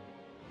me.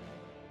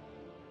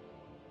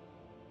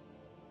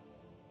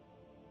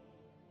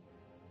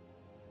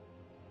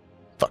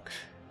 Fuck.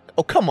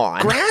 Oh, come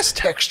on. Grass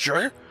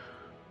texture?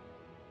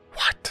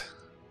 What?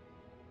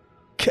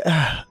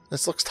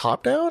 This looks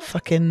top down?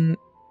 Fucking.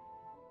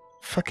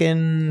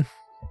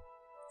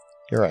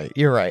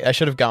 You're right. I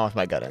should have gone with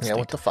my gut instinct. Yeah,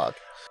 what the fuck?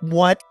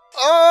 What?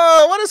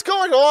 Oh, what is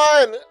going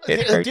on?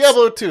 It hurts.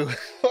 Diablo 2.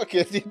 Fuck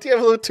it.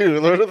 Diablo 2.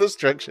 Lord of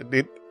Destruction,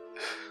 dude.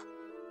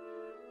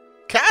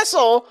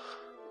 Castle?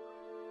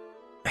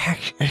 I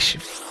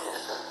should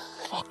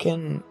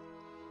fucking.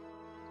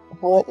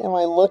 What am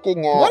I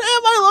looking at? What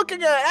am I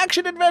looking at?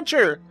 Action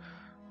adventure.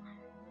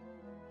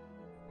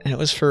 And it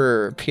was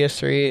for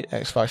PS3,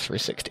 Xbox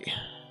 360.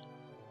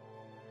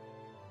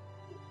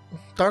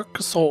 Dark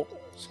Souls.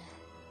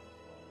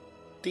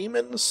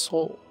 Demon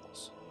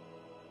Souls.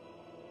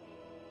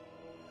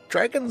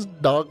 Dragon's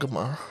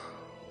Dogma.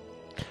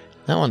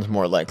 That one's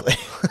more likely.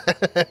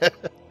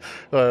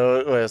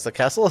 Wait, is the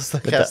castle? Is the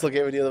castle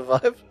giving you the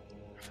vibe?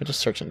 If I just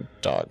search in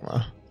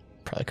Dogma,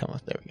 probably come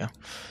up. There we go.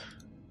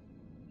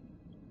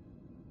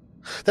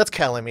 That's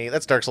Calamite.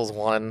 That's Dark Souls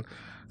 1.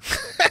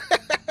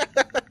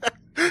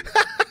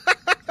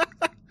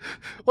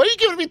 Why are you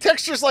giving me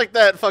textures like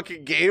that,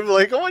 fucking game?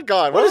 Like, oh my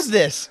god. What is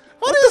this?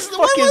 What the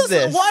fuck is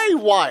this?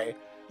 Why?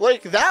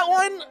 Like, that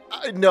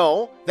one,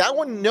 no. That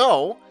one,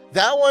 no.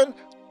 That one,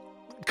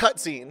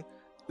 cutscene.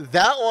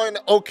 That one,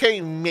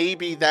 okay,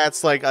 maybe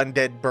that's like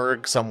Undead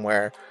Berg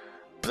somewhere.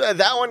 But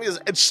that one is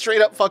it's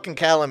straight up fucking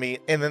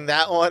Calamite. And then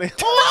that one...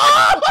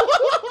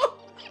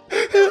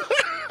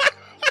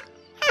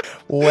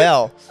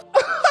 Well,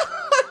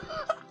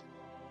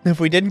 if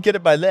we didn't get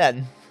it by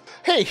then.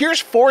 Hey, here's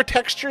 4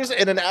 textures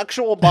and an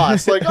actual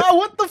boss. Like, oh,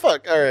 what the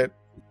fuck? All right.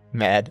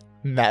 Mad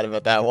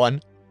about that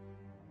one.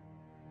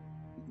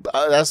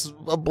 That's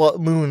a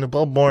moon, a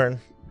Bloodborne.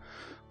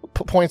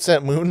 Points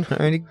at moon. I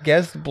already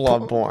guessed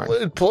Bloodborne.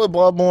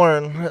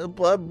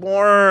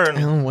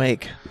 Bloodborne. Alan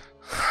Wake.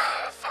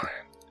 Fine.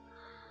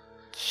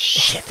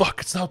 Shit. Oh,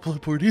 fuck, it's not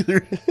Bloodborne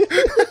either.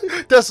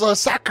 That's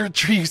sacred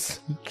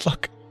trees.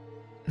 Fuck.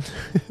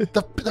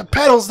 The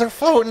petals, they're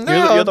floating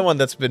down. You're the one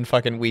that's been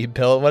fucking weed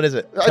pill. What is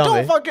it? I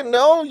don't fucking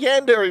know.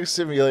 Yandere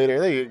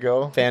Simulator. There you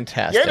go.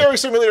 Fantastic. Yandere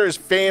Simulator is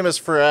famous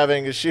for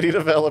having a shitty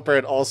developer,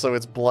 and also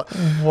it's blood.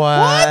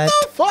 What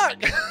the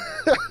fuck?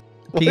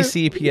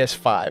 PC,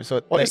 PS5.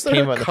 So Why that is there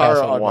came a out the car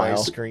past on my while.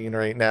 screen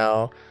right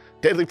now?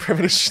 Deadly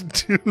Premonition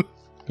 2.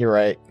 You're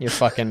right. You're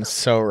fucking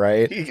so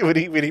right. when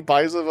he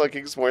buys a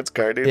fucking sports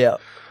car, dude. Yeah.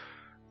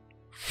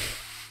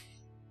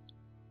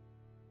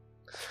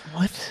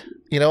 What?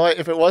 You know what?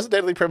 If it wasn't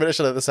Deadly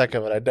Premonition on the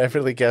second one, I'd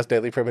definitely guess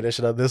Deadly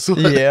Premonition on this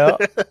one. Yeah.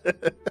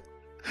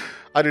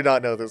 I do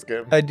not know this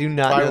game. I do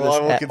not know this I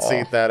will at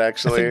concede all. that, I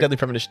actually. think Deadly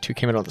Premonition 2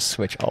 came out on the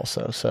Switch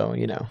also, so,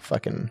 you know,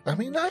 fucking... I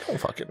mean, I don't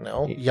fucking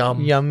know.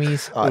 Yum.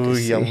 Yummy's Ooh,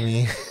 Odyssey.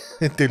 yummy.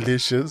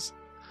 Delicious.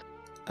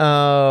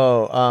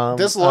 Oh,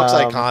 This looks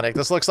iconic.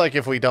 This looks like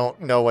if we don't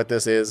know what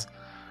this is.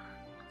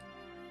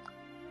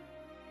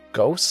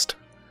 Ghost?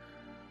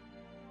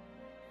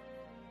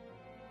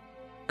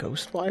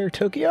 Ghostwire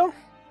Tokyo?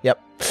 Yep.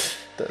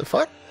 The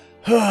fuck?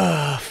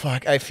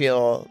 Fuck, I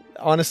feel...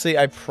 Honestly,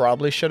 I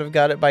probably should have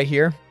got it by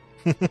here.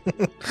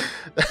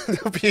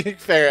 Being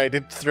fair, I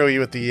did throw you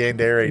with the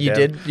Yandere. You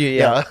did?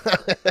 Yeah.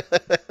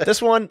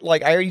 This one,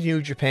 like, I already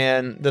knew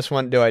Japan. This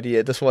one, no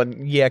idea. This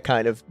one, yeah,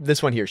 kind of.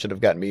 This one here should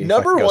have gotten me.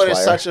 Number one is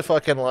Ghostwire. such a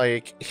fucking,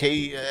 like,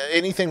 hey,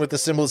 anything with the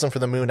symbolism for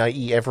the moon,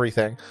 i.e.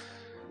 everything.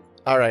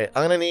 All right,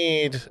 I'm going to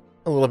need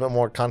a little bit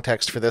more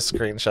context for this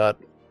screenshot.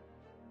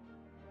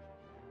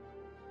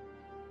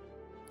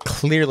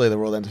 Clearly the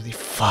world ends with you.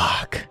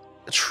 Fuck.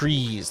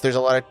 Trees. There's a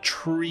lot of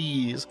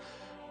trees.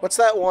 What's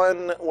that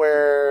one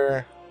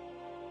where...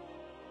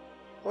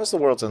 What was the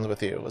world ends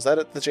with you? Was that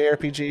at the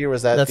JRPG or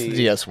was that That's the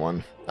DS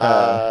one. Where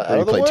Out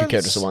you of the played two Woods?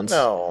 characters at once.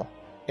 No.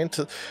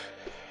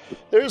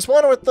 There's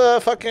one with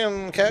the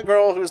fucking cat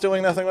girl who's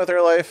doing nothing with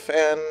her life,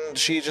 and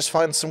she just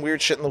finds some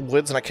weird shit in the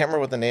woods, and I can't remember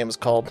what the name is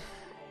called.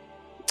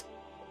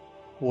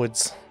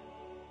 Woods.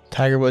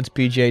 Tiger Woods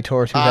BJ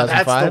Tour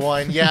 2005. That's the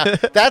one, yeah.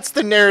 That's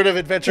the narrative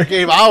adventure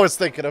game I was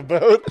thinking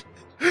about.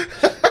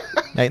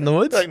 Night in the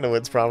Woods? Night in the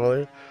Woods,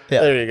 probably.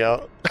 Yeah. There you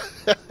go.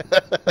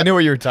 I knew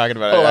what you were talking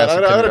about. Hold on, I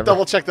I'm going to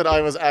double check that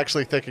I was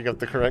actually thinking of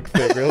the correct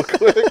thing real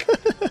quick.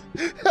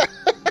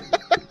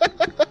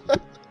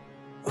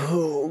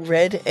 Oh,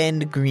 red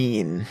and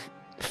green.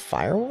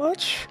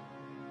 Firewatch?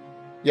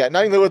 Yeah,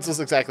 Night in the Woods was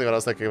exactly what I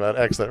was thinking about.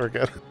 Excellent, we're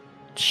good.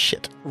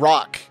 Shit.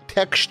 Rock.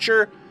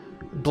 Texture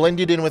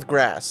blended in with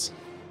grass.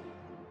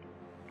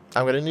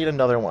 I'm going to need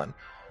another one.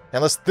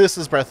 Unless this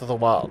is Breath of the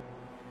Wild.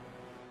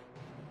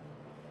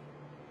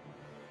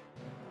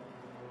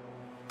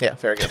 Yeah,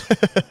 very good.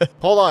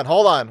 Hold on.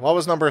 What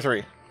was number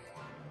 3?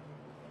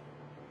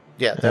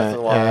 Yeah, Breath of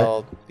the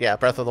Wild. Yeah,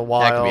 Breath of the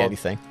Wild. That could be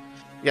anything.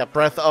 Yeah,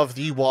 Breath of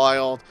the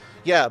Wild.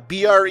 Yeah,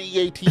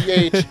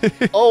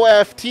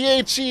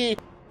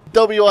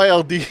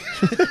 BREATHOFTHEWILD.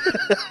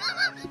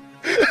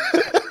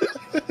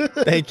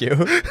 Thank you.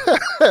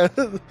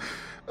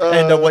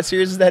 And what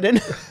series is that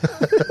in?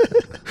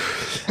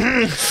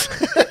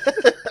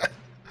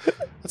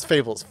 That's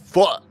Fables.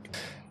 Fuck.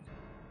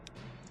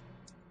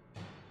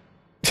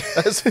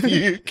 That's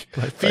Fugue.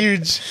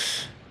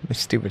 Fuge. My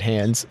stupid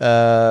hands.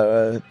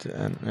 All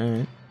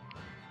right.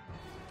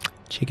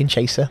 Chicken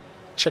Chaser.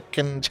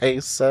 Chicken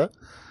Chaser.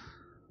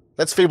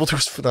 That's Fable 2.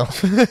 No.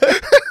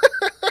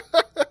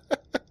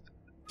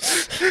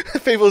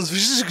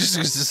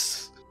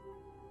 Fables.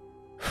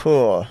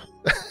 Oh,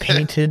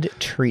 painted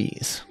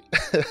trees.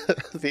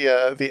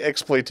 The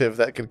expletive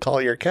that can call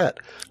your cat.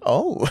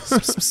 Oh.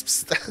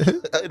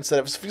 Instead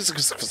of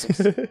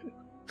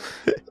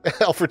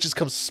Alfred just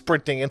comes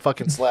sprinting and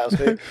fucking slaps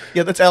me.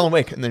 Yeah, that's Alan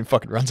Wake, and then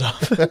fucking runs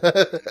off.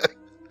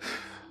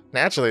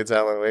 Naturally, it's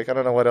Alan Wake. I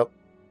don't know what else.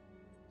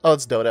 Oh,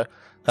 it's Dota.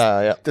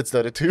 Yeah. That's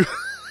Dota 2.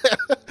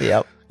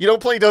 Yep. You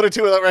don't play Dota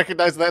 2 without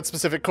recognizing that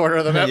specific corner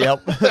of the map.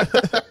 Yep.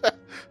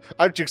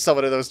 I've juked some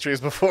of those trees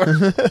before.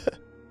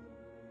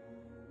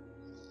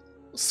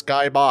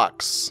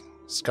 Skybox.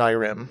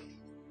 Skyrim.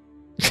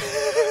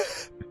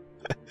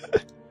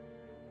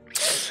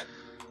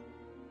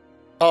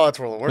 Oh, it's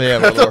World of Warcraft.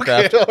 Yeah, World of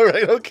Warcraft. Okay, all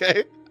right,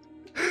 okay.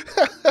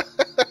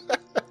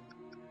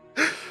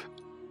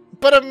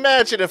 But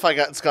imagine if I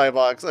got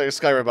Skybox, like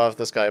Skyrim off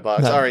the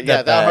Skybox. All right,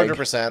 yeah, that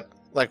 100%.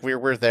 Like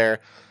we're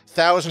there,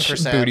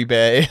 1,000%. Booty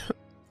Bay.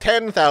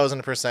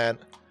 10,000%.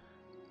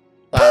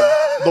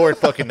 Lord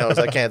fucking knows,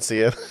 I can't see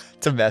it.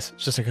 It's a mess.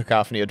 It's just a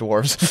cacophony of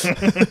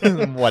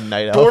dwarves. One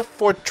night out. Dwarf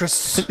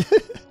Fortress.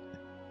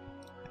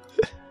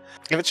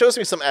 If it shows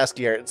me some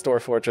ASCII art, it's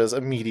Dwarf Fortress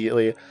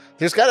immediately.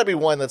 There's got to be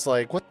one that's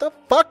like, what the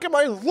fuck am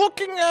I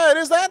looking at?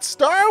 Is that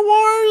Star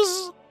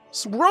Wars?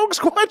 Rogue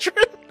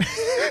Squadron?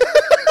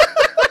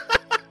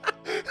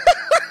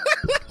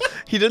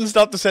 He didn't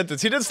stop the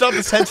sentence.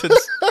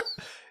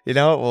 You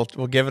know what?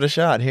 We'll give it a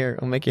shot. Here,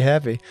 I'll make you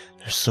happy.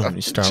 There's so many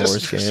Star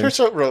Wars games.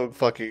 Search up Rogue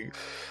fucking...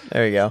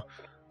 There you go.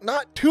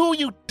 Not 2,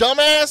 you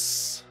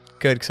dumbass!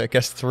 Good, because I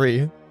guessed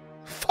 3.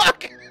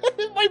 Fuck!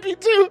 It might be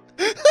 2!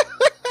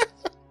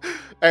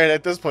 Alright,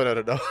 at this point, I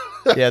don't know.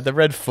 Yeah, the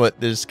red foot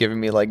is giving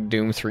me, like,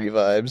 Doom 3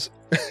 vibes.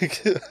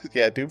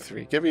 Yeah, Doom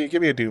 3. Give me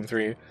a Doom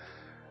 3.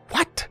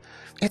 What?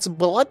 It's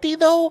bloody,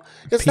 though?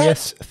 Is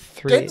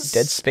PS3. that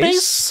Dead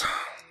Space?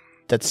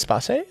 Dead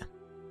Space?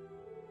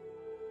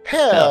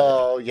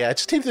 Hell yeah, it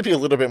just needs to be a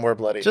little bit more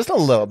bloody. Just a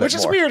little bit Which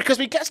is more. weird, because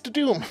we guessed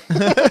Doom.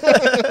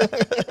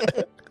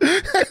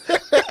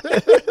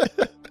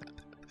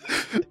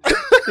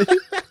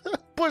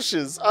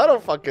 Bushes. I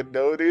don't fucking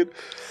know, dude.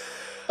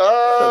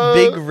 A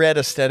big red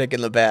aesthetic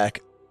in the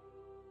back.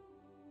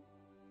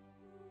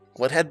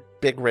 What had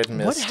big red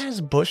mist? What has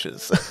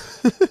bushes?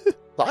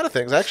 A lot of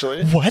things,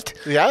 actually. What?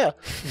 Yeah.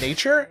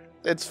 Nature?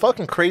 It's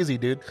fucking crazy,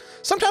 dude.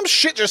 Sometimes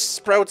shit just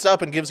sprouts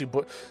up and gives you...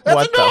 That's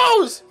What a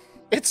nose!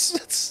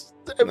 It's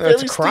a very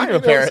That's a crime, steamy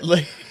nose.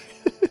 apparently.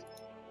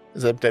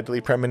 Is that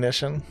Deadly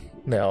Premonition?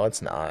 No,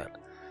 it's not.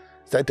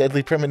 Is that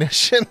Deadly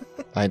Premonition?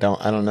 I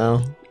don't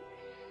know.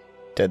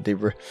 Deadly...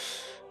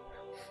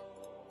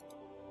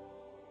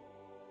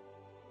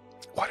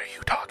 What are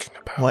you talking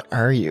about? What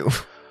are you?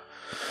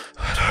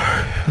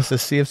 Is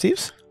this Sea of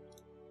Thieves?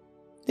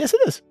 Yes,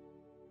 it is.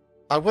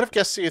 I would have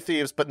guessed Sea of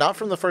Thieves, but not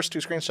from the first 2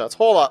 screenshots.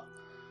 Hold up.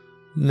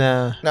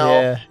 Nah.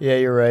 No. Yeah,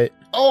 you're right.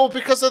 Oh,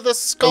 because of the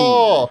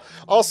skull.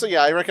 Also,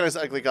 yeah, I recognize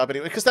the ugly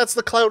goblin because that's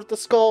the cloud with the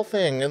skull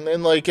thing. And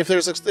then, like, if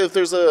there's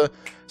a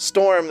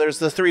storm, there's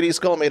the 3D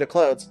skull made of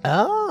clouds.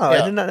 Oh,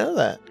 Yeah. I did not know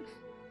that.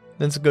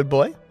 That's a good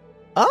boy.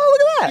 Oh,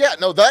 look at that. Yeah,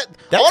 no, that's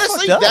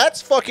honestly, fucked up.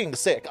 that's fucking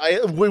sick.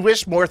 We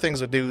wish more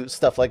things would do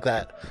stuff like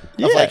that.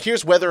 Yeah. Of like,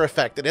 here's weather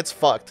effect, and it's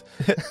fucked.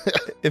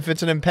 If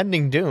it's an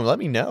impending doom, let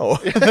me know.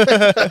 Talk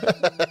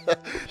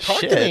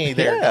Shit, to me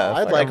there. yeah,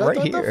 I'd like, like, I'm right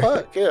what the here.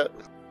 fuck? Yeah.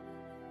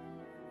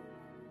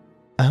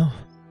 Oh.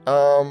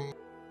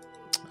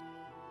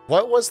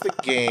 What was the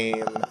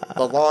game?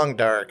 The Long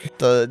Dark.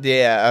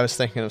 Yeah, I was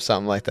thinking of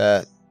something like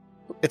that.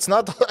 It's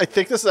not. I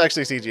think this is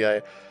actually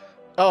CGI.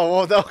 Oh,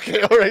 well, okay,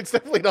 all right. It's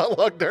definitely not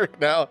Long Dark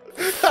now.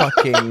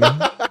 Fucking.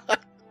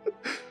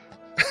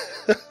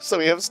 So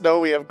we have snow,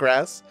 we have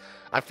grass.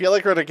 I feel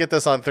like we're gonna get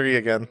this on 3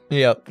 again.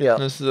 Yep. Yeah.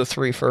 This is a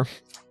 3 for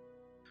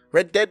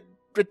Red Dead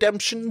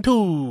Redemption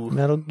 2.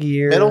 Metal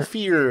Gear. Metal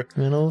Fear.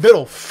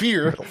 Metal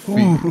Fear.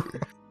 Fear.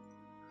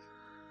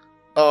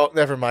 Oh,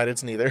 never mind.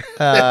 It's neither.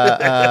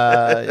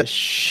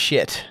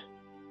 Shit.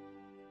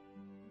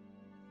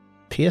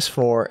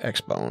 PS4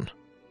 X-Bone.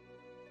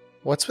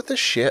 What's with the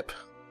ship?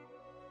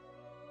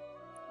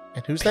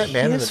 And who's that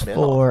man in the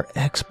middle? PS4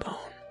 X-Bone.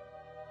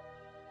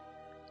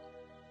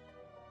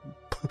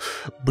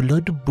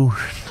 Bloodborne.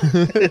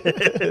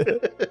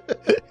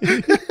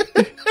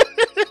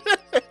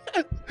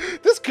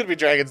 This could be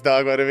Dragon's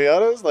Dogma, to be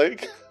honest.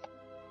 Like,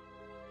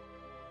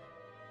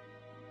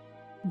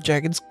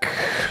 Dragon's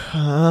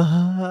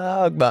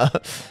Dogma.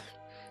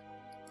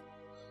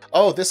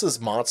 oh, this is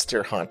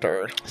Monster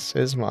Hunter. This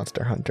is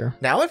Monster Hunter.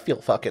 Now I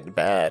feel fucking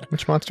bad.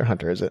 Which Monster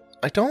Hunter is it?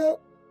 I don't.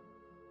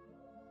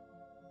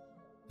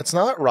 It's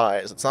not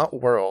Rise. It's not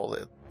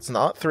World. It's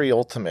not 3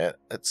 Ultimate.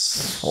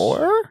 It's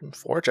 4?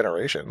 4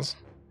 Generations.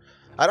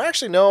 I don't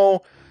actually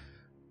know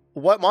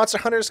what Monster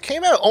Hunters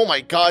came out. Oh my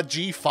god,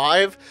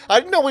 G5? I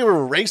didn't know we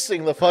were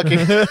racing the fucking.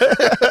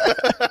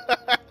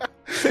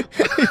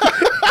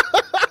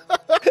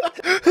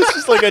 It's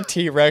just like a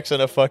T-Rex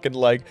and a fucking,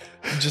 like,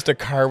 just a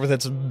car with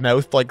its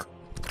mouth, like,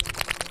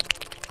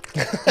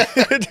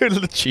 dude,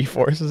 the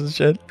G-forces and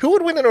shit. Who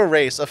would win in a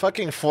race? A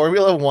fucking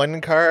Formula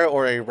 1 car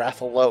or a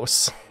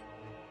Rathalos?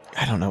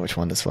 I don't know which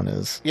one this one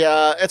is.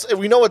 Yeah,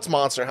 we know it's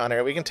Monster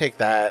Hunter. We can take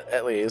that,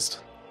 at least.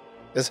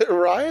 Is it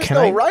Rise?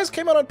 Rise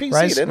came out on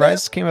PC, didn't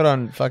Rise came out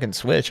on fucking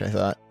Switch, I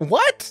thought. it?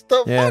 What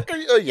the Yeah. fuck are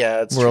you? Oh,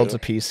 yeah, it's World's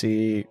true. a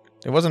PC.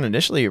 It wasn't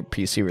initially a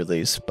PC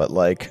release, but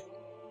like...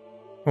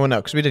 Well, no,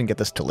 because we didn't get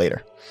this till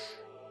later.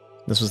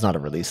 This was not a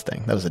release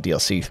thing. That was a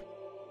DLC.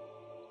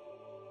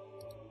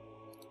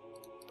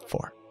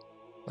 4.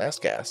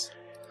 Last gas.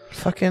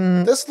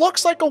 Fucking... This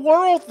looks like a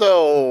world,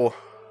 though.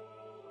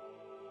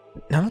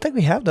 I don't think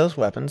we have those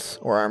weapons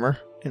or armor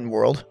in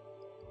World.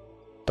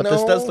 But this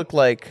No. does look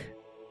like...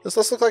 This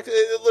does look like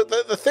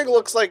the thing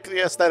looks like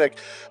the aesthetic,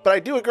 but I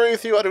do agree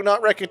with you. I do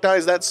not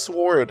recognize that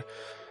sword.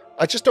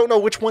 I just don't know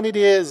which one it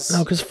is.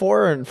 No, because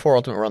 4 and 4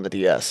 Ultimate were on the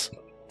DS.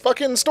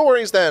 Fucking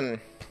stories,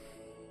 then.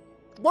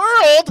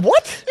 World.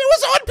 What? It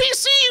was on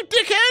PC, you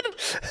dickhead.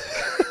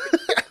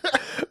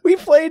 We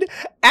played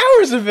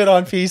hours of it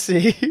on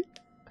PC.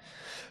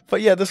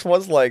 But yeah, this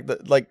was like,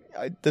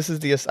 this is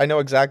the, I know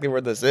exactly where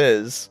this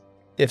is.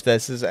 If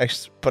this is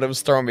actually, but it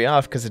was throwing me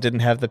off because it didn't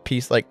have the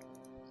piece, like,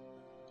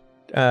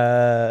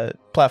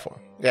 platform.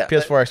 Yeah,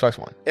 PS4, Xbox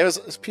One. It was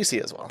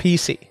PC as well.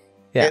 PC.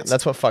 Yeah, It's-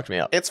 that's what fucked me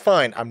up. It's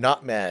fine. I'm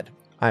not mad.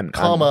 I'm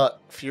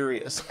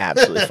Furious.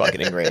 absolutely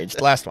fucking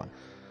enraged. Last one.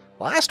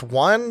 Last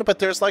one, but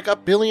there's like a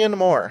billion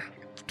more.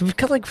 We've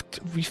got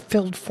we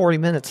filled 40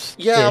 minutes.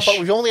 Yeah, but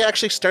we've only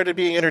actually started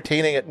being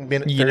entertaining at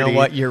minute 30. You know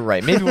what? You're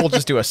right. Maybe we'll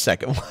just do a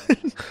second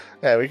one.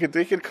 Yeah, we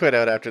could quit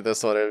out after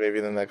this one, or maybe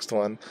the next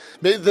one.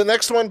 Maybe the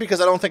next one, because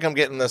I don't think I'm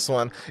getting this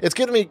one. It's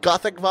giving me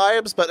gothic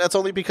vibes, but that's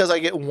only because I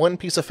get one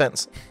piece of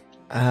fence.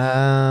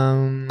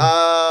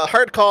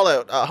 Hard call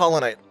out. Hollow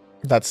Knight.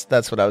 That's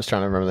what I was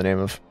trying to remember the name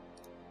of.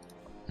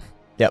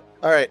 Yep.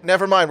 All right,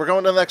 never mind. We're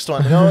going to the next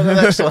one. We're going to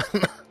the next one.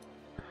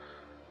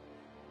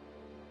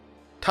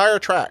 Tire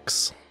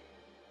Tracks.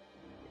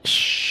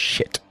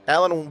 Shit.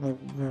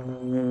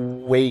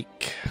 Alan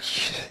Wake.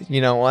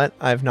 You know what?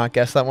 I've not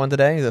guessed that one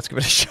today. Let's give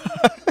it a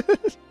shot.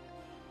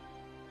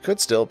 Could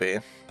still be.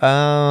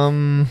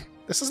 Um,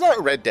 This is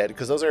not Red Dead,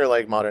 because those are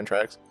like modern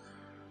tracks.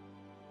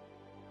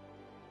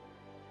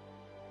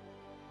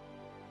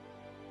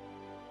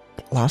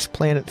 Lost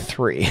Planet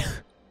 3.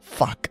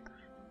 Fuck.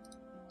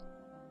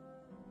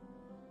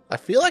 I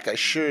feel like I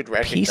should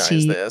recognize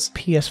PC, this.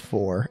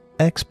 PS4,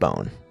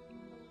 Xbone.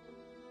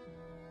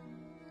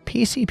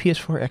 PC,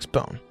 PS4,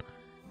 Xbone.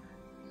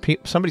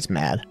 Somebody's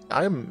mad.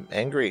 I'm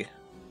angry,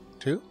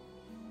 too.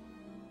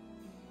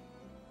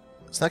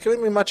 It's not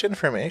giving me much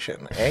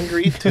information.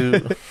 Angry,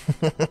 too.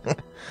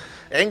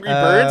 Angry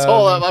Birds?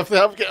 Hold up,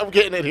 I'm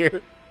getting it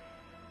here.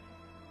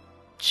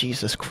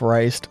 Jesus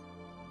Christ.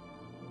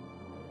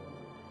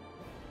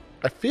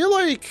 I feel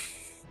like...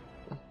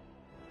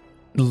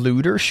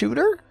 Looter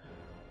Shooter?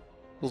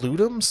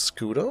 Ludum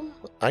Scootum?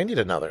 I need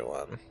another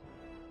one.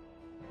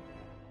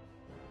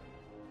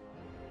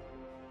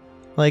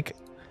 Like,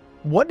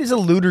 What is a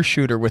looter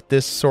shooter with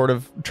this sort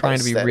of trying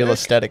to be real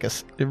aesthetic?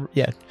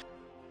 Yeah.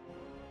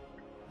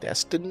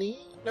 Destiny?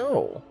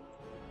 No.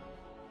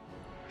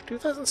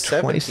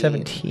 2017.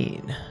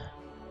 2017.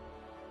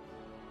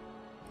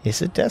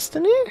 Is it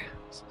Destiny?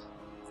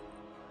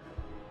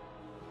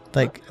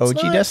 Like It's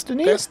OG not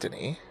Destiny?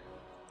 Destiny.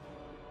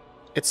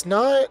 It's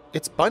not.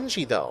 It's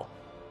Bungie though.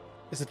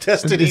 Is it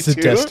Destiny 2? Is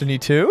it Destiny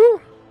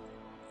 2?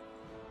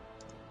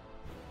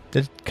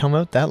 Did it come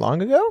out that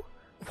long ago?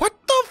 What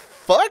the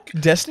fuck?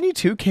 Destiny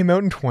 2 came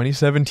out in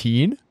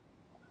 2017?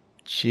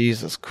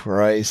 Jesus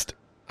Christ.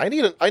 I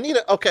need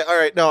a. Okay, all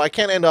right. No, I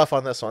can't end off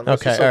on this one. This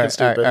Okay, is so all right,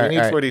 stupid. all right, we need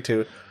all right.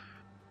 42.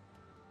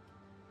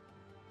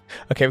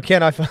 Okay, we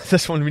can't off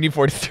this one. We need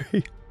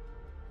 43.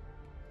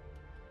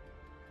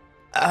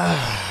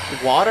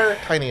 Water,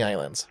 tiny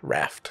islands,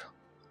 raft.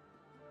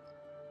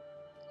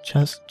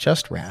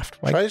 Just raft.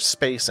 Why? Try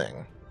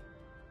spacing.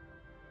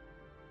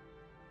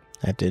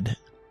 That did.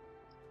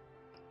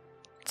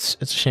 It's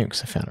a shame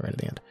because I found it right at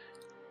the end.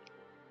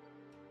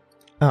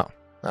 Oh,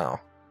 Oh.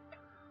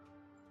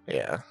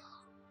 Yeah.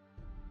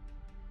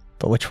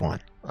 but which one?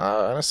 I'm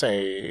gonna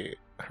say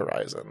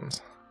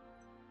Horizons.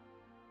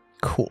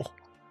 Cool.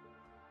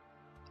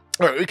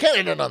 All right, we can't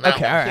end it on that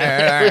Okay, one.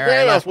 all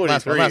right. Last one.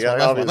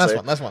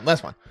 Obviously.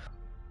 Last one.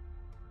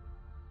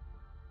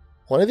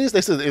 One of these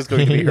is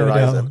going to be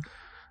Horizon.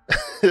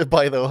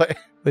 By the way.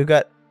 We've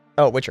got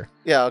Witcher.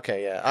 Yeah,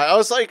 okay, yeah. I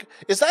was like,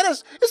 is that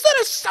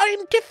a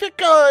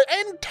scientific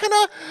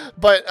antenna?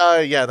 But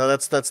yeah, no,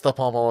 that's the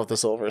pommel of the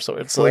silver. So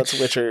that's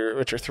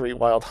Witcher 3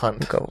 Wild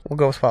Hunt. We'll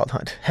go with Wild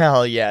Hunt.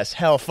 Hell yes.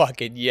 Hell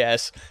fucking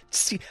yes.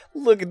 See,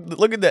 look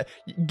at that.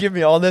 Give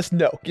me all this?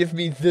 No. Give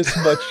me this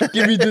much.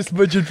 Give me this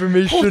much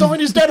information. Hold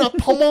on, is that a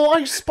pommel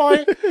I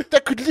spy?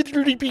 That could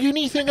literally be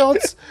anything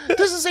else.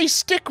 This is a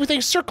stick with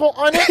a circle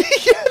on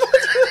it.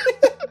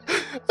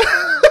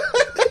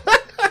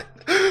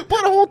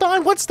 But hold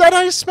on, what's that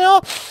I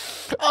smell?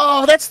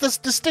 Oh, that's the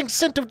distinct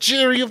scent of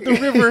Jerry of the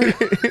river.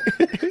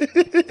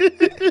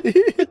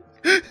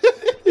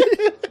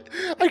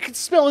 I can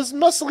smell his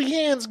muscly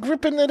hands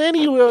gripping it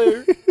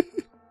anywhere.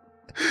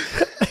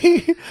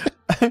 I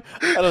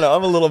don't know.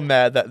 I'm a little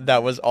mad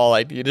that was all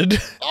I needed.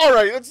 All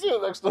right, let's do the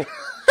next one.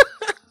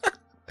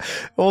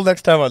 Well,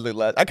 next time on Loot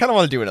Lad. I kind of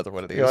want to do another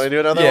one of these. You want to do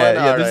another one? one?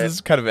 Yeah, All this right.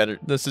 is kind of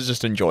this is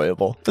just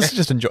enjoyable. This is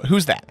just enjoy.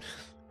 Who's that?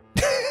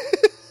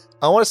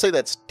 I want to say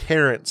that's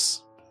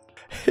Terrence.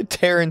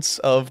 Terrence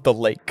of the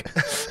lake.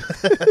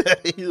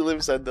 He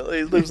lives on the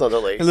lake.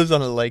 He lives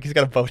on a lake. He's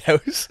got a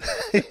boathouse.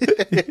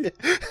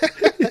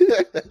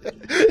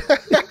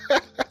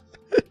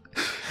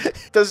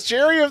 Does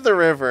Jerry of the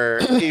River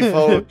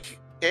evoke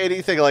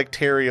anything like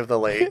Terry of the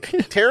Lake?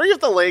 Terry of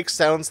the Lake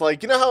sounds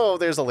like, you know how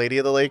there's a lady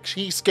of the lake?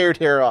 She scared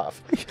hair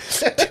off.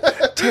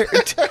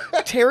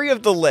 Terry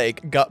of the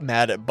Lake got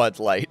mad at Bud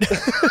Light.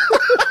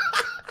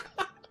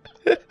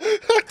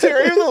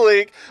 Terry of the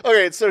Lake.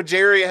 Okay, so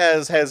Jerry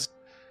has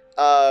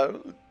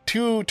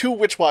two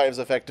witch wives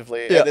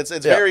effectively, and it's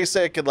very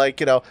sick, and like,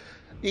 you know,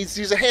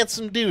 he's a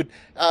handsome dude.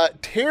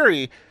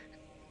 Terry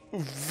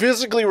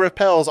physically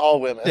repels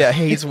all women. Yeah,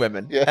 hates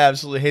women. Yeah.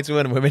 Absolutely hates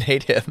women. Women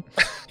hate him.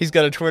 He's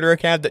got a Twitter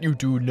account that you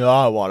do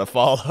not want to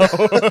follow. How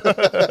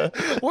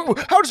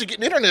does he get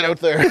an internet out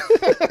there?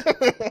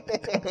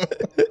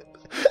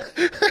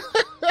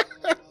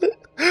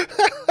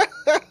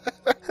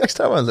 Next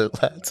time on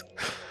Loot Lads.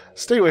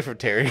 Stay away from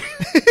Terry.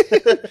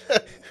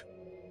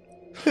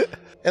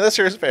 Unless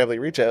you're his family,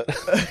 reach out.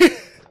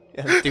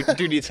 Yeah,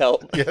 dude needs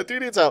help. Yeah,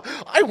 dude needs help.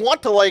 I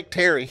want to like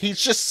Terry. He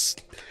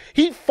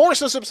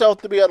forces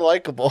himself to be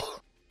unlikable.